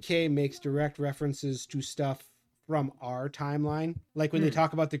 40K makes direct references to stuff from our timeline, like when they hmm,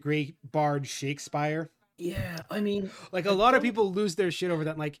 talk about the great bard Shakespeare, yeah, I mean, like a I lot of don't. people lose their shit over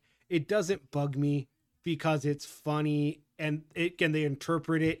that. Like it doesn't bug me because it's funny and it can they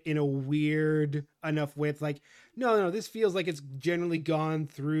interpret it in a weird enough way. It's like, no, this feels like it's generally gone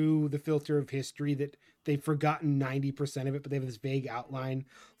through the filter of history that they've forgotten 90% of it, but they have this vague outline.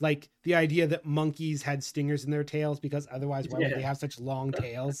 Like the idea that monkeys had stingers in their tails because otherwise why would they Yeah. have such long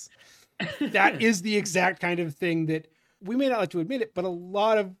tails? That is the exact kind of thing that we may not like to admit it, but a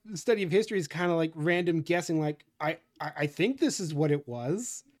lot of study of history is kind of like random guessing. Like I think this is what it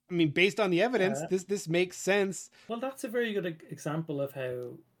was. I mean, based on the evidence, Yeah. this makes sense. Well, that's a very good example of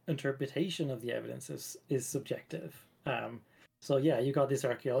how interpretation of the evidence is subjective. So yeah, you got this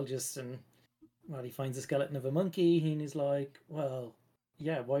archaeologist, and well, he finds a skeleton of a monkey, and he's like, well,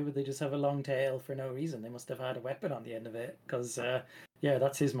 yeah, why would they just have a long tail for no reason? They must have had a weapon on the end of it, because yeah,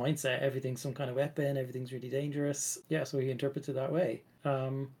 that's his mindset. Everything's some kind of weapon. Everything's really dangerous. Yeah, so he interprets it that way.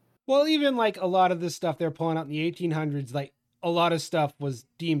 Well, even like a lot of this stuff they're pulling out in the 1800s, like a lot of stuff was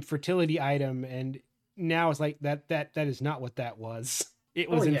deemed fertility item, and now it's like that is not what that was. It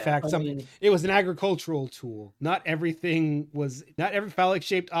Oh was in yeah, fact I something. mean, It was an agricultural tool. Not everything was. Not every phallic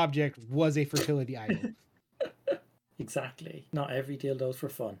shaped object was a fertility item. exactly. Not every dildo's for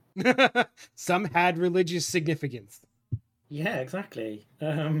fun. Some had religious significance. Yeah, exactly.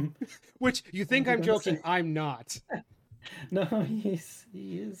 Which you What think was I I'm going to joking? say? I'm not. No, he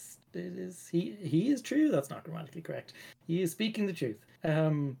is true. That's not grammatically correct. He is speaking the truth.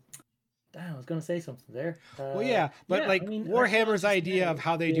 Damn, I was going to say something there. Well, yeah, but Yeah, I like mean, Warhammer's archaeologists idea now of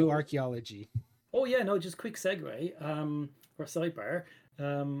how they do will. archaeology. Oh yeah, no, just quick segue. Or sidebar.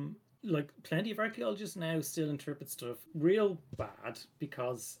 Like plenty of archaeologists now still interpret stuff real bad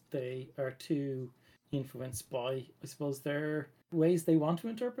because they are too influenced by, I suppose, their ways they want to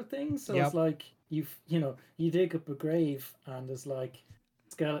interpret things. So it's Yep, like you dig up a grave and there's like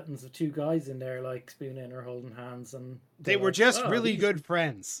skeletons of two guys in there like spooning or holding hands, and they they're were like, just oh, really these good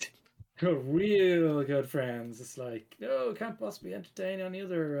friends. are real good friends. It's like, no, can't possibly entertain any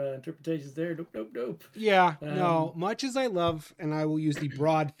other interpretations there. Nope, nope, nope. Yeah, Um, no, much as I love, and I will use the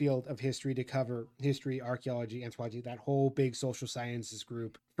broad field of history to cover history, archaeology, anthropology, that whole big social sciences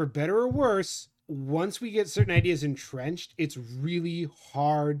group. For better or worse, once we get certain ideas entrenched, it's really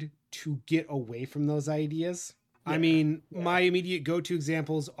hard to get away from those ideas. I yeah, mean, yeah. my immediate go to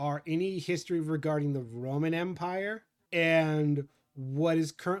examples are any history regarding the Roman Empire and what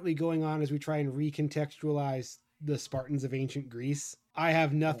is currently going on as we try and recontextualize the Spartans of ancient Greece. I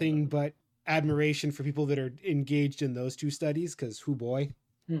have nothing Um, but admiration for people that are engaged in those two studies because who boy.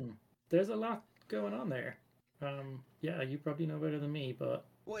 Hmm. There's a lot going on there. Yeah, you probably know better than me, but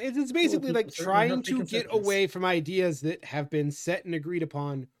Well, it's cool. basically like People certainly trying have to get away preconceptions. from ideas that have been set and agreed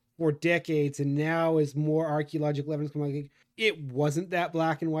upon for decades, and now as more archaeological evidence comes, like it wasn't that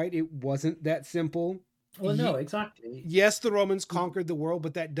black and white, it wasn't that simple. Well, no, exactly. Yes, the Romans conquered the world,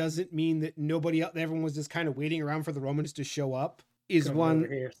 but that doesn't mean that nobody else, everyone was just kind of waiting around for the Romans to show up. Is Coming over one,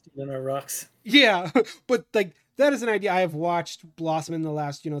 here, stealing our rocks. yeah, but like that is an idea I have watched blossom in the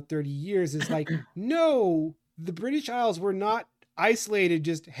last 30 years. Is like, no, the British Isles were not isolated,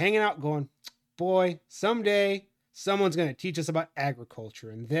 just hanging out, going, boy, someday someone's gonna teach us about agriculture,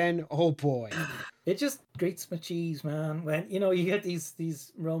 and then oh boy, It just grates my cheese, man. When you get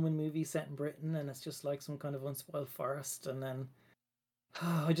these Roman movies set in Britain, and it's just like some kind of unspoiled forest, and then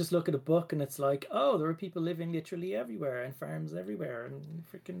I just look at a book, and it's like, oh, there were people living literally everywhere, and farms everywhere, and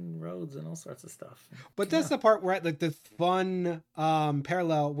freaking roads, and all sorts of stuff. But that's the part where like the fun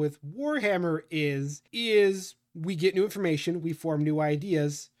parallel with Warhammer is we get new information, we form new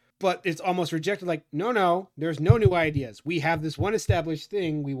ideas, but it's almost rejected. Like, no, there's no new ideas. We have this one established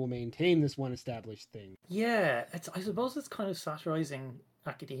thing. We will maintain this one established thing. Yeah, I suppose it's kind of satirizing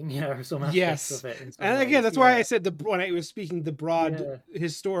academia or some aspects of it. And again, that's why I said when I was speaking the broad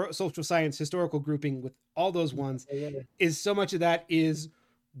social science historical grouping with all those ones is so much of that is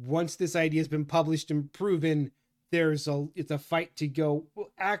once this idea has been published and proven, it's a fight to go,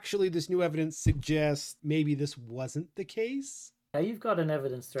 well, actually this new evidence suggests maybe this wasn't the case. You've got an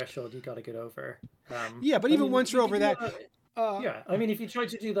evidence threshold you got to get over. But even once you're over that, I mean, if you try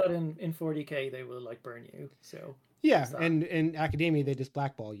to do that in 40K, they will like burn you. So and in academia they just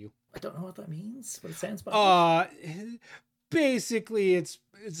blackball you. I don't know what that means, but it sounds bad. Basically, it's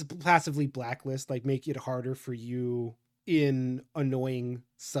passively blacklist, like make it harder for you in annoying,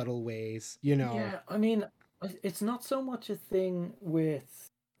 subtle ways. Yeah, I mean, it's not so much a thing with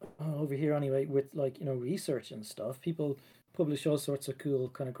over here anyway. With like research and stuff, people publish all sorts of cool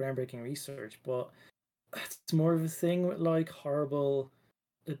kind of groundbreaking research, but it's more of a thing with like horrible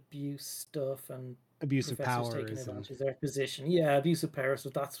abuse stuff and abuse of power taking advantage of their position. Yeah, abuse of power. So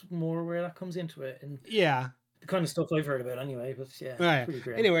that's more where that comes into it. And the kind of stuff I've heard about anyway. But pretty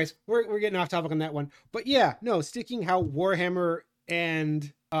great. Anyways, we're getting off topic on that one. But sticking how Warhammer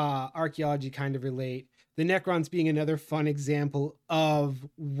and archaeology kind of relate. The Necrons being another fun example of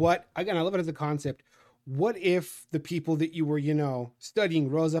what, again, I love it as a concept. What if the people that you were, studying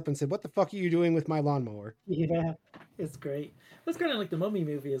rose up and said, what the fuck are you doing with my lawnmower? Yeah, it's great. That's kind of like the Mummy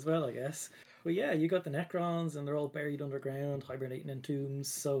movie as well, I guess. But yeah, you got the Necrons and they're all buried underground, hibernating in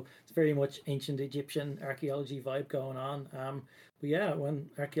tombs. So it's very much ancient Egyptian archaeology vibe going on. But yeah, when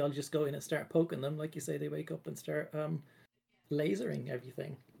archaeologists go in and start poking them, like you say, they wake up and start lasering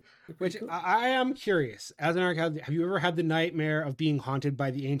everything. Which cool. I am curious, as an archaeologist, have you ever had the nightmare of being haunted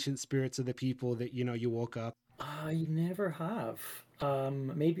by the ancient spirits of the people that, you woke up? I never have.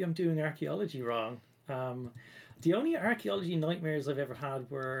 Maybe I'm doing archaeology wrong. The only archaeology nightmares I've ever had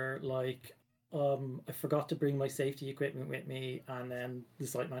were like, I forgot to bring my safety equipment with me, and then the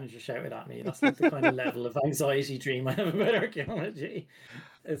site manager shouted at me. That's like the kind of level of anxiety dream I have about archaeology.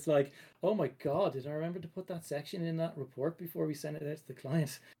 It's like, oh my God, did I remember to put that section in that report before we sent it out to the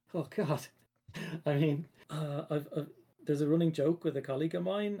client? Oh God. I mean, there's a running joke with a colleague of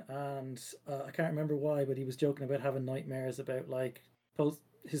mine, and I can't remember why, but he was joking about having nightmares about like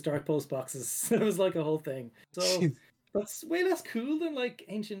historic post boxes. It was like a whole thing. So that's way less cool than like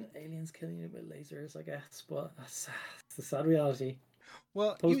ancient aliens killing you with lasers, I guess. But that's the sad reality.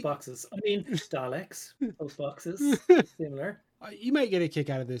 Well, post boxes. I mean, Daleks, post boxes, similar. You might get a kick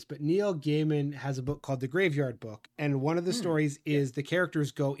out of this, but Neil Gaiman has a book called The Graveyard Book. And one of the stories is the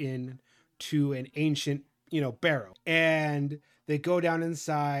characters go in to an ancient, barrow. And they go down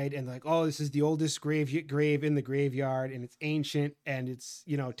inside and like, oh, this is the oldest grave in the graveyard. And it's ancient. And it's,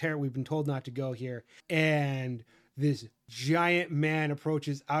 we've been told not to go here. And this giant man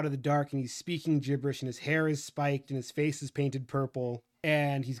approaches out of the dark and he's speaking gibberish and his hair is spiked and his face is painted purple.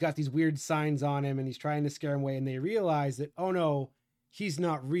 And he's got these weird signs on him and he's trying to scare him away. And they realize that, oh no, he's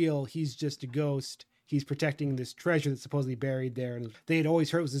not real. He's just a ghost. He's protecting this treasure that's supposedly buried there. And they had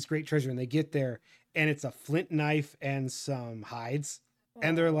always heard it was this great treasure. And they get there and it's a flint knife and some hides.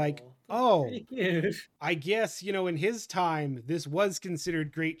 And they're like, oh, I guess, in his time, this was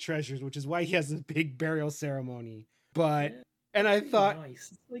considered great treasures, which is why he has a big burial ceremony. But... Yeah. And I thought,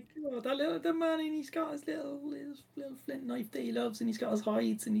 nice. Like, the man, and he's got his little flint knife that he loves, and he's got his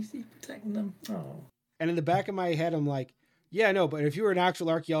hides, and he's protecting them. Oh. And in the back of my head, I'm like, yeah, no, but if you were an actual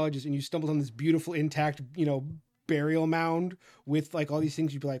archaeologist and you stumbled on this beautiful, intact, burial mound with like all these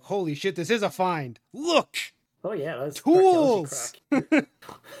things, you'd be like, holy shit, this is a find. Look. Oh yeah, that's tools.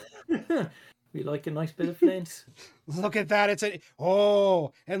 We like a nice bit of flint. Look at that.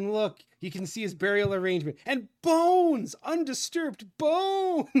 And look, you can see his burial arrangement and bones, undisturbed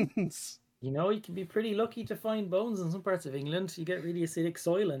bones. You can be pretty lucky to find bones in some parts of England. You get really acidic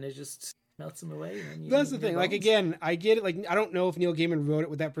soil and it just melts them away. That's the thing. Like, again, I get it. Like, I don't know if Neil Gaiman wrote it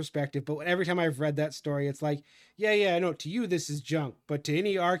with that perspective, but every time I've read that story, it's like, yeah, I know to you, this is junk, but to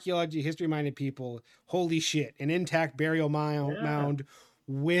any archaeology, history minded people, holy shit, an intact burial mound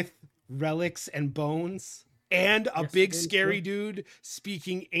with relics and bones and a big scary dude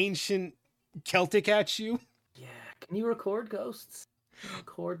speaking ancient Celtic at you. Yeah. Can you record ghosts?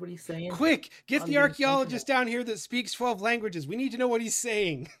 record what he's saying. Quick, get the Probably gonna find him archaeologist down here that speaks 12 languages. We need to know what he's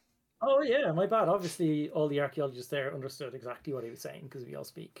saying. Oh yeah, my bad. Obviously, all the archaeologists there understood exactly what he was saying because we all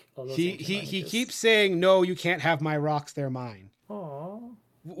speak all those ancient He languages. keeps saying, "No, you can't have my rocks. They're mine." Oh,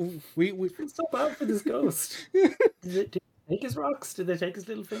 We feel so bad for this ghost. Did they take his rocks? Did they take his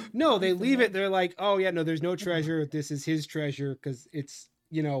little thing? No, they leave it. They're like, "Oh yeah, no, there's no treasure. This is his treasure because it's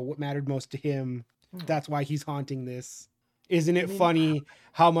what mattered most to him. That's why he's haunting this." Isn't it funny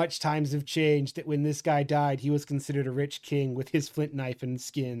how much times have changed that when this guy died, he was considered a rich king with his flint knife and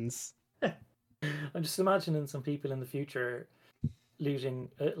skins? I'm just imagining some people in the future looting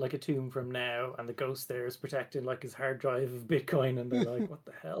like a tomb from now, and the ghost there is protecting like his hard drive of Bitcoin, and they're like, "What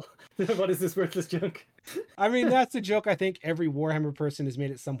the hell? What is this worthless junk?" I mean, that's a joke I think every Warhammer person has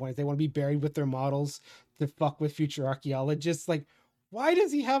made at some point. They want to be buried with their models to fuck with future archaeologists. Like, why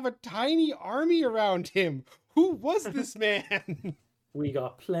does he have a tiny army around him? Who was this man? We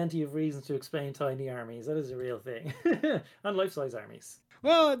got plenty of reasons to explain tiny armies. That is a real thing. And life-size armies.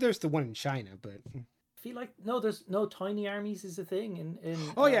 Well, there's the one in China, but I feel like there's no tiny armies is a thing in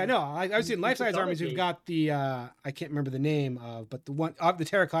oh yeah, no, I was in life-size armies. We've got the I can't remember the name of, but the one of the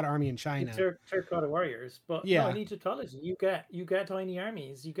terracotta army in China, terracotta warriors. But yeah, in Egyptology, you get tiny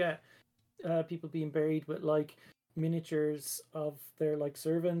armies. You get people being buried with like miniatures of their like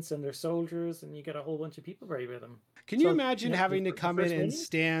servants and their soldiers, and you get a whole bunch of people buried with them. Can you imagine having to come in and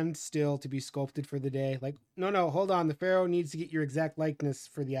stand still to be sculpted for the day? Like, no, hold on. The pharaoh needs to get your exact likeness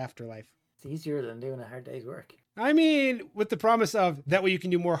for the afterlife. It's easier than doing a hard day's work. I mean, with the promise of that way you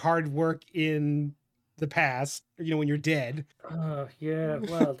can do more hard work in the past, when you're dead. Oh yeah,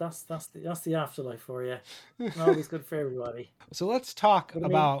 well that's the afterlife for you. Always good for everybody. So let's talk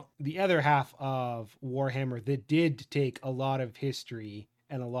about the other half of Warhammer that did take a lot of history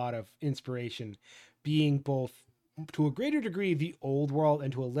and a lot of inspiration, being both to a greater degree the old world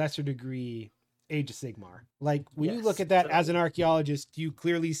and to a lesser degree Age of Sigmar. Like when you look at that as an archaeologist, do you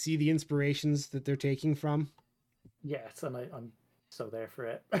clearly see the inspirations that they're taking from? Yes, and I'm so there for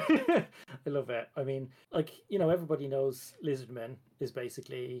it. I love it. I mean, like, everybody knows Lizardmen is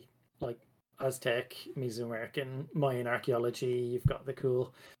basically like Aztec, Mesoamerican, Mayan archaeology. You've got the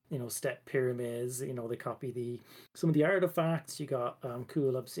cool, step pyramids. They copy some of the artifacts. You got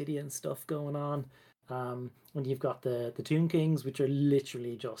cool obsidian stuff going on. And you've got the Tomb Kings, which are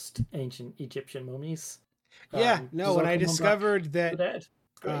literally just ancient Egyptian mummies. When I discovered that,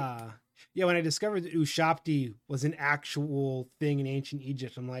 when I discovered that Ushabti was an actual thing in ancient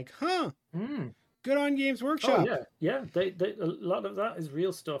Egypt, I'm like, good on Games Workshop. Oh, yeah. They a lot of that is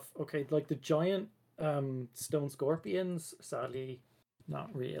real stuff. Okay, like the giant stone scorpions, sadly, not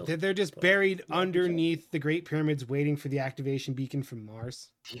real. They're just buried underneath the Great Pyramids, waiting for the activation beacon from Mars.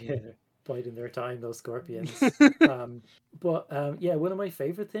 Yeah. Biding their time, those scorpions. But one of my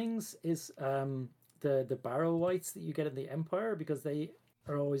favorite things is the barrow wights that you get in the Empire, because they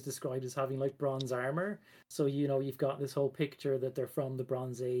are always described as having like bronze armor. So you've got this whole picture that they're from the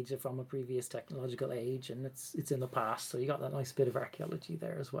Bronze Age, they're from a previous technological age, and it's in the past. So you got that nice bit of archaeology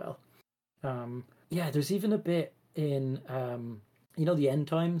there as well. There's even a bit in the end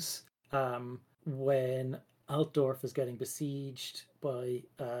times when Altdorf is getting besieged by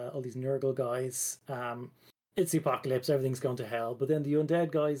all these Nurgle guys. It's the apocalypse, everything's going to hell. But then the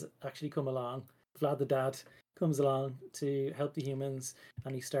undead guys actually come along. Vlad the Dad comes along to help the humans,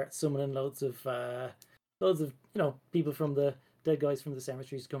 and he starts summoning loads of people from the dead guys from the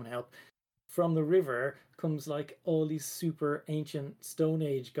cemeteries to come and help. From the river comes like all these super ancient Stone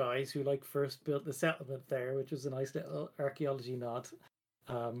Age guys who like first built the settlement there, which was a nice little archaeology nod.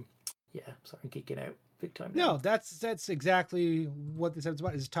 Sorry, I'm geeking out big time. No, that's exactly what this episode's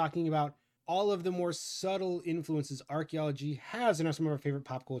about, is talking about all of the more subtle influences archaeology has in some of our favorite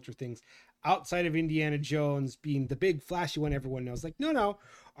pop culture things, outside of Indiana Jones being the big flashy one everyone knows. Like, no,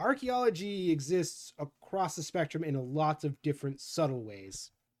 archaeology exists across the spectrum in lots of different subtle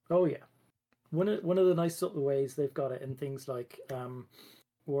ways. Oh yeah. One of the nice subtle ways they've got it in things like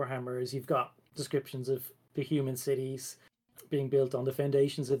Warhammer is you've got descriptions of the human cities being built on the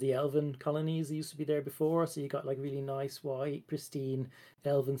foundations of the elven colonies that used to be there before. So you got like really nice, white, pristine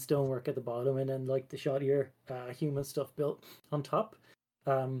elven stonework at the bottom, and then like the shoddier human stuff built on top,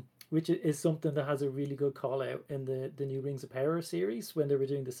 which is something that has a really good call out in the new Rings of Power series when they were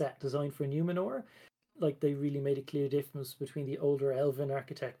doing the set design for Numenor. Like they really made a clear difference between the older elven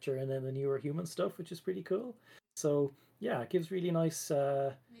architecture and then the newer human stuff, which is pretty cool. So yeah, it gives really nice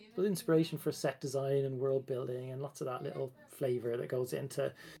inspiration for set design and world building, and lots of that little flavor that goes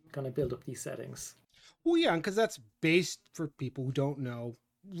into kind of build up these settings. Well, yeah, because that's based, for people who don't know,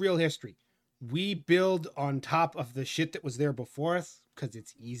 real history. we build on top of the shit that was there before us because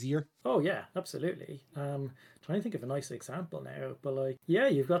it's easier. Oh yeah, absolutely. Trying to think of a nice example now, but like, yeah,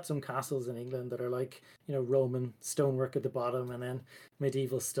 you've got some castles in England that are like, Roman stonework at the bottom, and then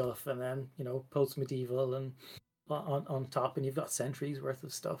medieval stuff, and then post-medieval and on top, and you've got centuries worth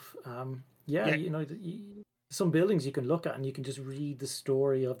of stuff. Yeah, Yeah, some buildings you can look at and you can just read the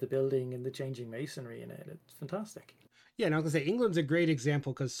story of the building and the changing masonry in it. It's fantastic. yeah. And I was gonna say England's a great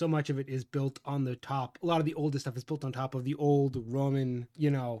example because so much of it is built on the top. A lot of the oldest stuff is built on top of the old Roman,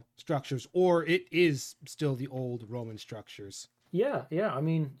 structures, or it is still the old Roman structures. Yeah, yeah. I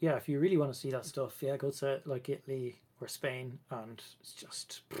mean, yeah, if you really want to see that stuff, yeah, go to like Italy or Spain, and it's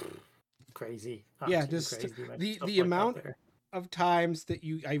just crazy, Yeah, absolutely just crazy amount of the stuff the like that amount there. of times that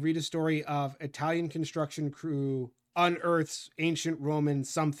I read a story of Italian construction crew unearths ancient Roman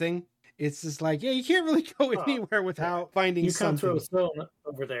something. It's just like, yeah, you can't really go Oh, anywhere yeah. without finding You can't throw a something. stone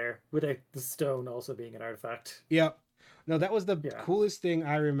over there without the stone also being an artifact. Yep. No, that was the Yeah. coolest thing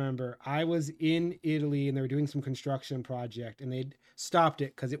I remember. I was in Italy and they were doing some construction project and they'd stopped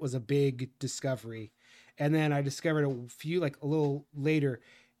it because it was a big discovery. And then I discovered a little later,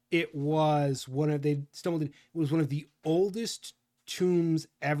 they stumbled in, it was one of the oldest tombs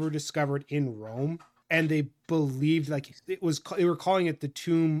ever discovered in Rome. And they believed they were calling it the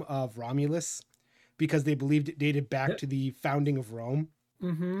tomb of Romulus because they believed it dated back Yeah. to the founding of Rome.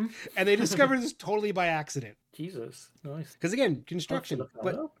 Mm-hmm. And they discovered this totally by accident. Jesus, nice. Because again, I'll have to construction, look that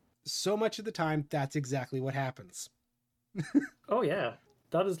but up. so much of the time, that's exactly what happens. Oh yeah,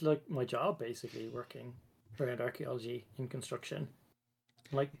 that is like my job basically, working around archaeology in construction,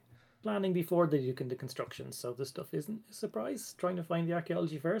 like planning before they do the construction. So this stuff isn't a surprise. Trying to find the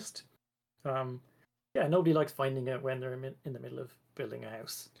archaeology first. Um, yeah, nobody likes finding it when they're in the middle of building a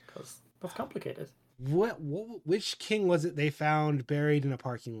house because that's complicated. Which king was it they found buried in a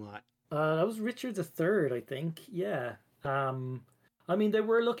parking lot? That was Richard III, I think. Yeah. I mean, they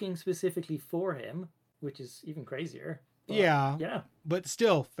were looking specifically for him, which is even crazier. But Yeah, yeah, but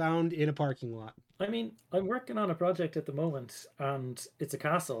still found in a parking lot. I mean, I'm working on a project at the moment, and it's a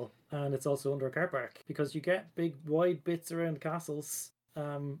castle, and it's also under a car park because you get big wide bits around castles,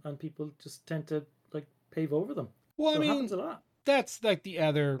 and people just tend to like pave over them. Well, I So it happens mean, a lot. that's like the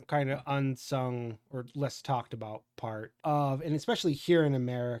other kind of unsung or less talked about part of, and especially here in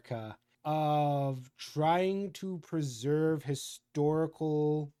America, of trying to preserve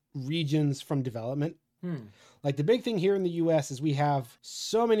historical regions from development. Hmm. Like the big thing here in the US is we have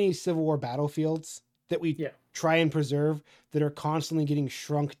so many Civil War battlefields that we Yeah. try and preserve that are constantly getting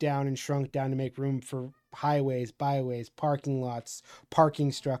shrunk down and shrunk down to make room for highways, byways, parking lots,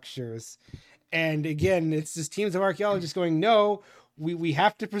 parking structures. And again, it's just teams of archaeologists going, no, we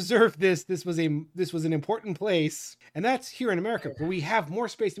have to preserve this. This was an important place. And that's here in America where we have more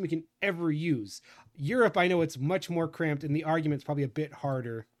space than we can ever use. Europe, I know it's much more cramped and the argument's probably a bit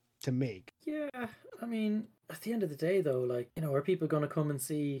harder to make. Yeah. I mean, at the end of the day, though, like are people going to come and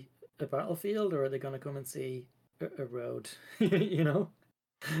see a battlefield, or are they going to come and see a road? you know.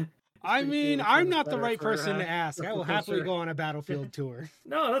 It's I pretty cool. mean, Which I'm one is not the better right person to for ask. I local will happily culture? go on a battlefield tour.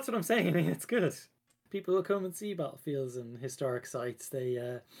 No, that's what I'm saying. I mean, it's good. People will come and see battlefields and historic sites. They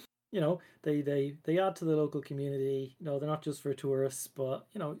add to the local community. They're not just for tourists, but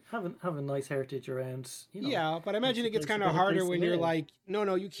have a nice heritage around. Yeah, but I Makes imagine the it gets place a kind of better harder place to when you're live. like,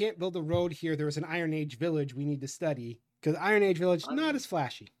 no, you can't build a road here. There was an Iron Age village we need to study. Because Iron Age village, not as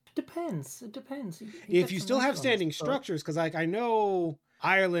flashy. Depends. It depends. You If get you some still nice have ones, standing but structures, because like I know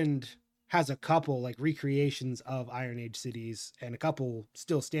Ireland has a couple like recreations of Iron Age cities and a couple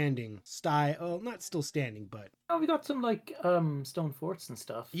still standing style, well, not still standing, but we got some like stone forts and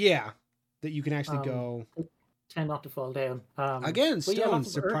stuff. yeah, that you can actually Um, go. they tend not to fall down. Again, But yeah, stone,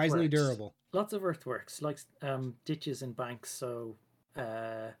 surprisingly durable. lots of earthworks, like ditches and banks. So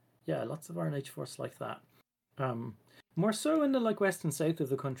yeah, lots of Iron Age forts like that. Um, More so in the like west and south of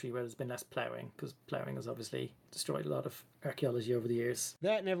the country where there's been less ploughing, because ploughing has obviously destroyed a lot of archaeology over the years.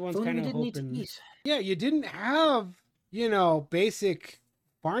 That and If everyone's only kind we of didn't need to hoping. eat. Yeah, you didn't have, basic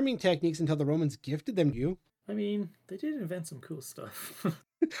farming techniques until the Romans gifted them to you. I mean, they did invent some cool stuff.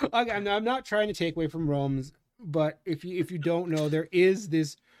 I'm not trying to take away from Rome's, but if you don't know, there is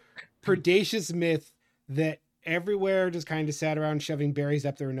this predacious myth that everywhere just kind of sat around shoving berries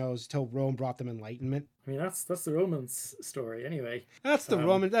up their nose till Rome brought them enlightenment. I mean, that's the Romans' story anyway. That's the Um,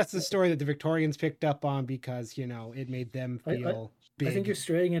 Roman. That's the story that the Victorians picked up on because it made them I, I, feel I think big. you're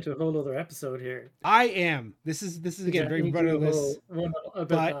straying into a whole other episode here. I am. This is again very Getting into a rudderless. whole one But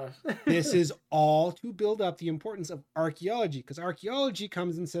about that. this is all to build up the importance of archaeology, because archaeology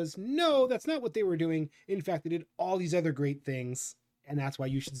comes and says, no, that's not what they were doing. In fact, they did all these other great things, and that's why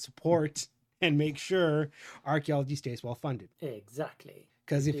you should support and make sure archaeology stays well funded. Exactly.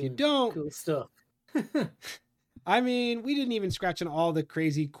 Because if you Doing don't, cool stuff. I mean, we didn't even scratch on all the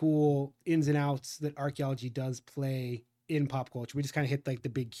crazy cool ins and outs that archaeology does play in pop culture. We just kind of hit like the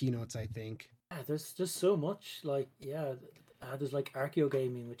big keynotes, I think. Yeah, there's just so much. Like, yeah, there's like archeo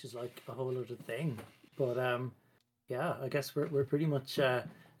gaming, which is like a whole other thing. But yeah, I guess we're pretty much out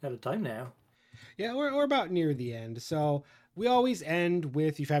of time now. Yeah, we're about near the end. So we always end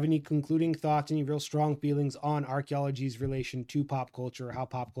with, if you have any concluding thoughts, any real strong feelings on archaeology's relation to pop culture, or how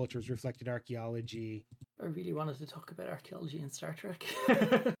pop culture has reflected archaeology. I really wanted to talk about archaeology in Star Trek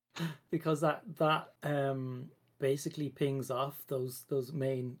because that basically pings off those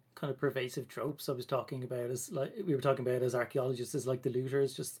main kind of pervasive tropes I was talking about, as like we were talking about as archaeologists, as like the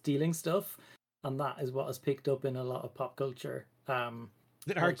looters just stealing stuff, and that is what is picked up in a lot of pop culture.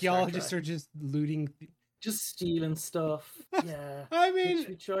 That archaeologists are just looting, just stealing stuff. Yeah. I mean,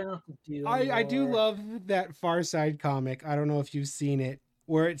 we try not to do. I do love that Far Side comic. I don't know if you've seen it,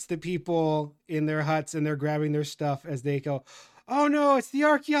 where it's the people in their huts and they're grabbing their stuff as they go, "Oh no, it's the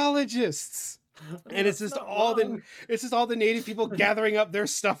archaeologists." And it's just all the native people gathering up their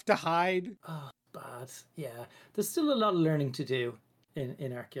stuff to hide. Oh, bad. Yeah. There's still a lot of learning to do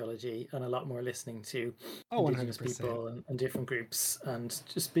in archaeology, and a lot more listening to indigenous 100%. people and different groups, and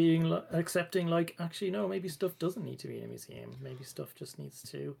just being accepting, like, actually no, maybe stuff doesn't need to be in a museum. Maybe stuff just needs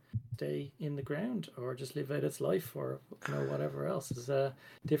to stay in the ground or just live out its life, or whatever else. There's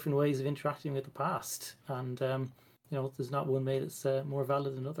different ways of interacting with the past, and there's not one way that's more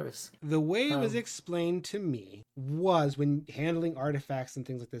valid than others. The way it was explained to me was, when handling artifacts and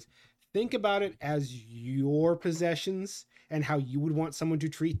things like this, think about it as your possessions and how you would want someone to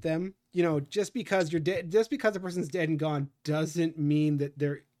treat them. Just because you're dead, just because a person's dead and gone, doesn't mean that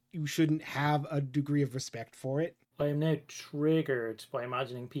you shouldn't have a degree of respect for it. I am now triggered by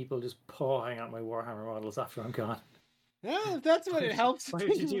imagining people just pawing at my Warhammer models after I'm gone. Yeah, that's what it helps. Why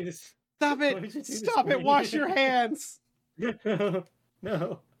would you do this? Stop it! Stop it! Wash your hands!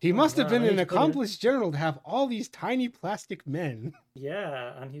 No. He must have been an accomplished general to have all these tiny plastic men.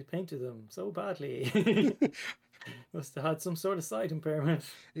 Yeah, and he painted them so badly. Must have had some sort of sight impairment.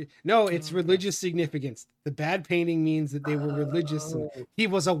 No, it's religious significance. The bad painting means that they were religious. And he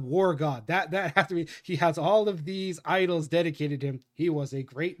was a war god. That has to be. He has all of these idols dedicated to him. He was a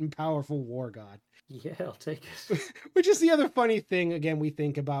great and powerful war god. Yeah, I'll take it. Which is the other funny thing. Again, we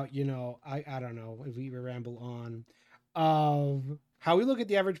think about, I don't know if we ramble on, of how we look at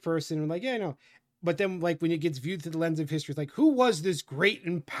the average person and like, yeah, I know. But then, like, when it gets viewed through the lens of history, it's like, who was this great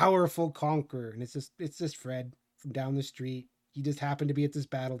and powerful conqueror? And it's just Fred from down the street. He just happened to be at this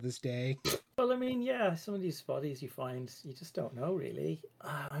battle this day. Well, I mean, yeah, some of these bodies you find, you just don't know, really.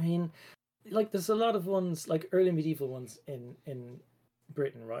 I mean, like, there's a lot of ones, like early medieval ones in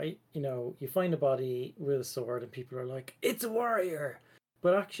Britain, right? You find a body with a sword and people are like, it's a warrior.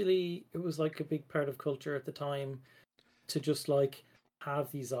 But actually, it was like a big part of culture at the time to just like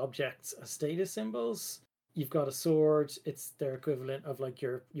have these objects as status symbols. You've got a sword, it's their equivalent of like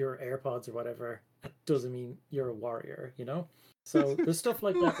your AirPods or whatever. That doesn't mean you're a warrior, So there's stuff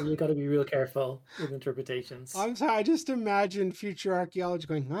like that you got to be real careful with interpretations. I'm sorry, I just imagine future archaeology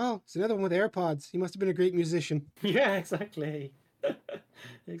going, oh, it's another one with AirPods. He must have been a great musician. Yeah, exactly.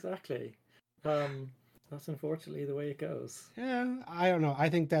 Exactly. That's unfortunately the way it goes. Yeah, I don't know. I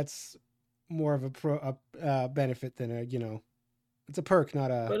think that's more of a benefit than it's a perk, not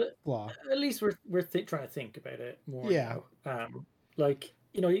a flaw. At least we're trying to think about it more. Yeah. Now. Like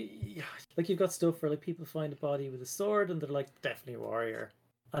you've got stuff where like people find a body with a sword and they're like, definitely a warrior,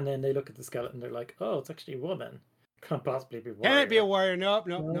 and then they look at the skeleton, they're like, oh, it's actually a woman. Can't possibly be a warrior. Can't be a warrior. Nope.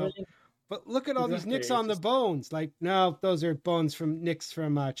 But look at all these nicks on the bones. Like, no, those are bones from nicks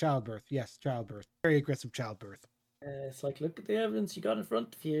from childbirth. Yes, childbirth. Very aggressive childbirth. It's like, look at the evidence you got in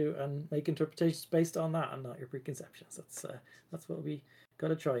front of you and make interpretations based on that and not your preconceptions. That's what we got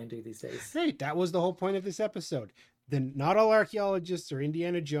to try and do these days. Right. That was the whole point of this episode. Then not all archaeologists are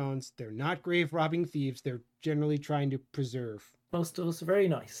Indiana Jones. They're not grave robbing thieves. They're generally trying to preserve. Most of us are very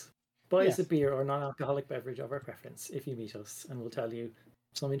nice. Buy us a beer or non-alcoholic beverage of our preference if you meet us, and we'll tell you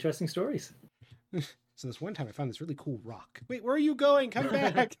some interesting stories. So this one time I found this really cool rock. Wait, where are you going? Come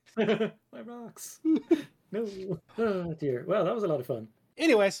back. My rocks. No. Oh dear. Well, that was a lot of fun.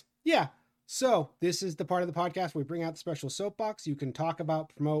 Anyways, yeah. So this is the part of the podcast where we bring out the special soapbox. You can talk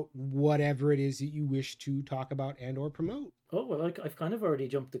about, promote whatever it is that you wish to talk about and or promote. Oh, well, I've kind of already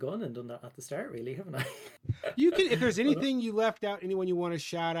jumped the gun and done that at the start, really, haven't I? You can, if there's anything you left out, anyone you want to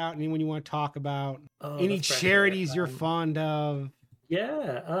shout out, anyone you want to talk about, any charities you're fond of.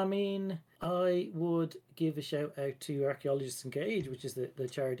 Yeah, I mean, I would give a shout out to Archaeologists Engage, which is the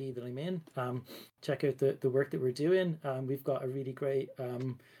charity that I'm in. Check out the work that we're doing. We've got a really great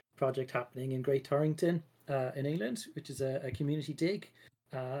project happening in Great Torrington in England, which is a community dig,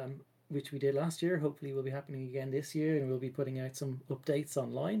 which we did last year. Hopefully will be happening again this year, and we'll be putting out some updates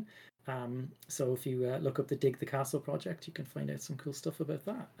online. So if you look up the Dig the Castle project, you can find out some cool stuff about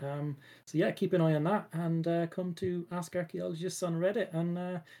that. So yeah, keep an eye on that, and come to Ask Archaeologists on Reddit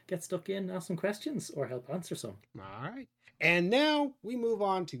and get stuck in, ask some questions, or help answer some. All right. And now we move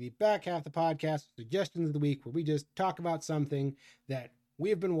on to the back half of the podcast, suggestions of the week, where we just talk about something that we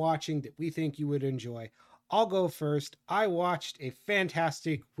have been watching that we think you would enjoy. I'll go first. I watched a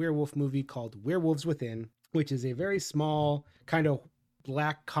fantastic werewolf movie called Werewolves Within, which is a very small kind of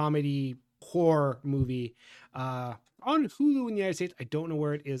black comedy horror movie on Hulu in the United States. I don't know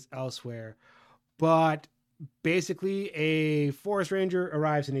where it is elsewhere, but basically a forest ranger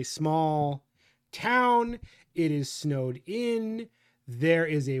arrives in a small town. It is snowed in. There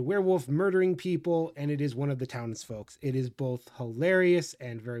is a werewolf murdering people, and it is one of the townsfolk. It is both hilarious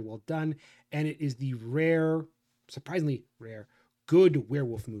and very well done, and it is the rare, surprisingly rare, good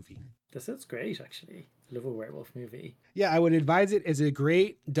werewolf movie. This sounds great, actually. I love a werewolf movie. Yeah, I would advise it as a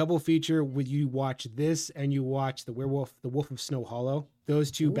great double feature when you watch this and you watch The Wolf of Snow Hollow.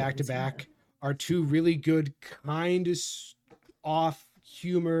 Those two back to back are two really good kind of off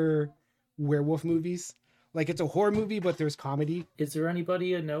humor werewolf movies. Like, it's a horror movie, but there's comedy. Is there anybody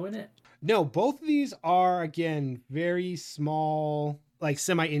you know in it? No, both of these are, again, very small, like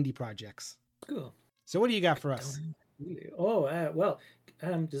semi-indie projects. Cool. So what do you got for us? Well,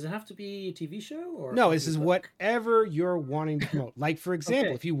 does it have to be a TV show? Or no, this is whatever you're wanting to promote. Like, for example,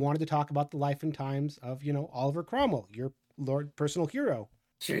 Okay. if you wanted to talk about the life and times of, Oliver Cromwell, your personal hero.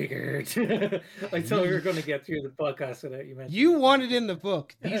 Triggered. I thought we were going to get through the podcast without you mentioning. You want it in the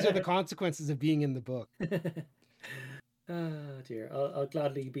book. These are the consequences of being in the book. Oh dear. I'll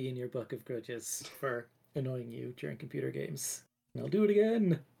gladly be in your book of grudges for annoying you during computer games. And I'll do it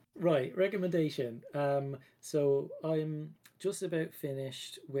again. Right, recommendation. So I'm just about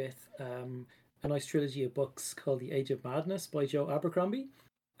finished with a nice trilogy of books called The Age of Madness by Joe Abercrombie.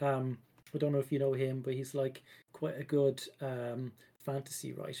 I don't know if you know him, but he's like quite a good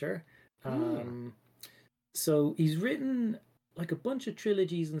fantasy writer. So he's written like a bunch of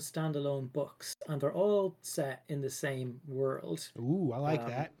trilogies and standalone books, and they're all set in the same world. Ooh, I like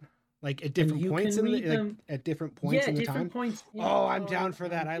that. Like at different points in the at different points in the time. Points. Oh, I'm down for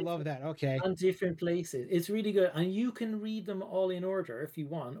that. I love that. Okay. And different places. It's really good, and you can read them all in order if you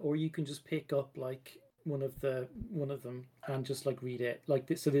want, or you can just pick up like one of them and just like read it. Like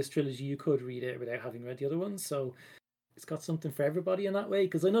this, so this trilogy, you could read it without having read the other ones. So it's got something for everybody in that way.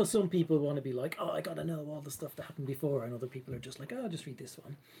 Because I know some people want to be like, oh, I gotta know all the stuff that happened before, and other people are just like, oh, I'll just read this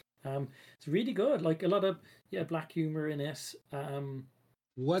one. It's really good. Like a lot of black humor in it.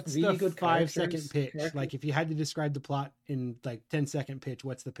 What's really the good 5-second pitch? Like if you had to describe the plot in like 10-second pitch,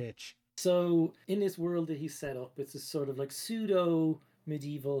 what's the pitch? So in this world that he's set up, it's a sort of like pseudo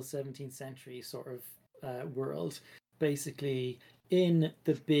medieval 17th century sort of world. Basically, in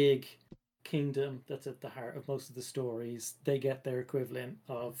the big kingdom that's at the heart of most of the stories, they get their equivalent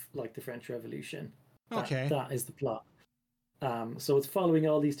of like the French Revolution. That is the plot. So it's following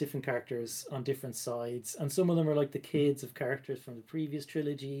all these different characters on different sides, and some of them are like the kids of characters from the previous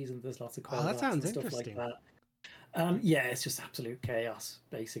trilogies, and there's lots of that sounds and stuff like that. Yeah, it's just absolute chaos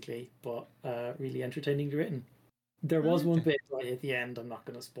basically, but really entertainingly written. There was one bit right at the end, I'm not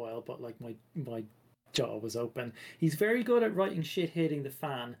going to spoil, but like my jaw was open. He's very good at writing shit hitting the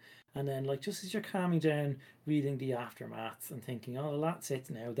fan, and then like just as you're calming down, reading the aftermath and thinking, oh, that's it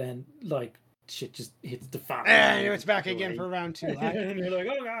now, then like shit just hits the fan. And it's back again for round 2. And you're like,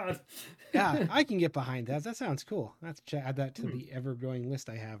 oh god. Yeah, I can get behind that. That sounds cool. Let's add that to the ever-growing list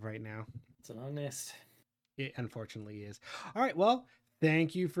I have right now. It's a long list. It unfortunately is. All right, well,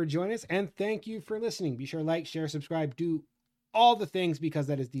 thank you for joining us, and thank you for listening. Be sure to like, share, subscribe, do all the things, because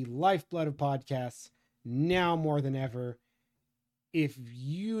that is the lifeblood of podcasts now more than ever. If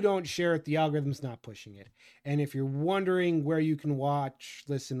you don't share it, the algorithm's not pushing it. And if you're wondering where you can watch,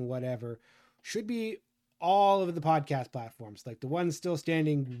 listen, whatever, should be all of the podcast platforms. Like the ones still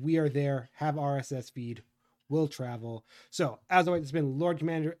standing, we are there, have RSS feed, will travel. So, as always, it's been Lord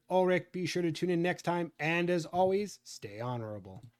Commander Ulrich. Be sure to tune in next time. And as always, stay honorable.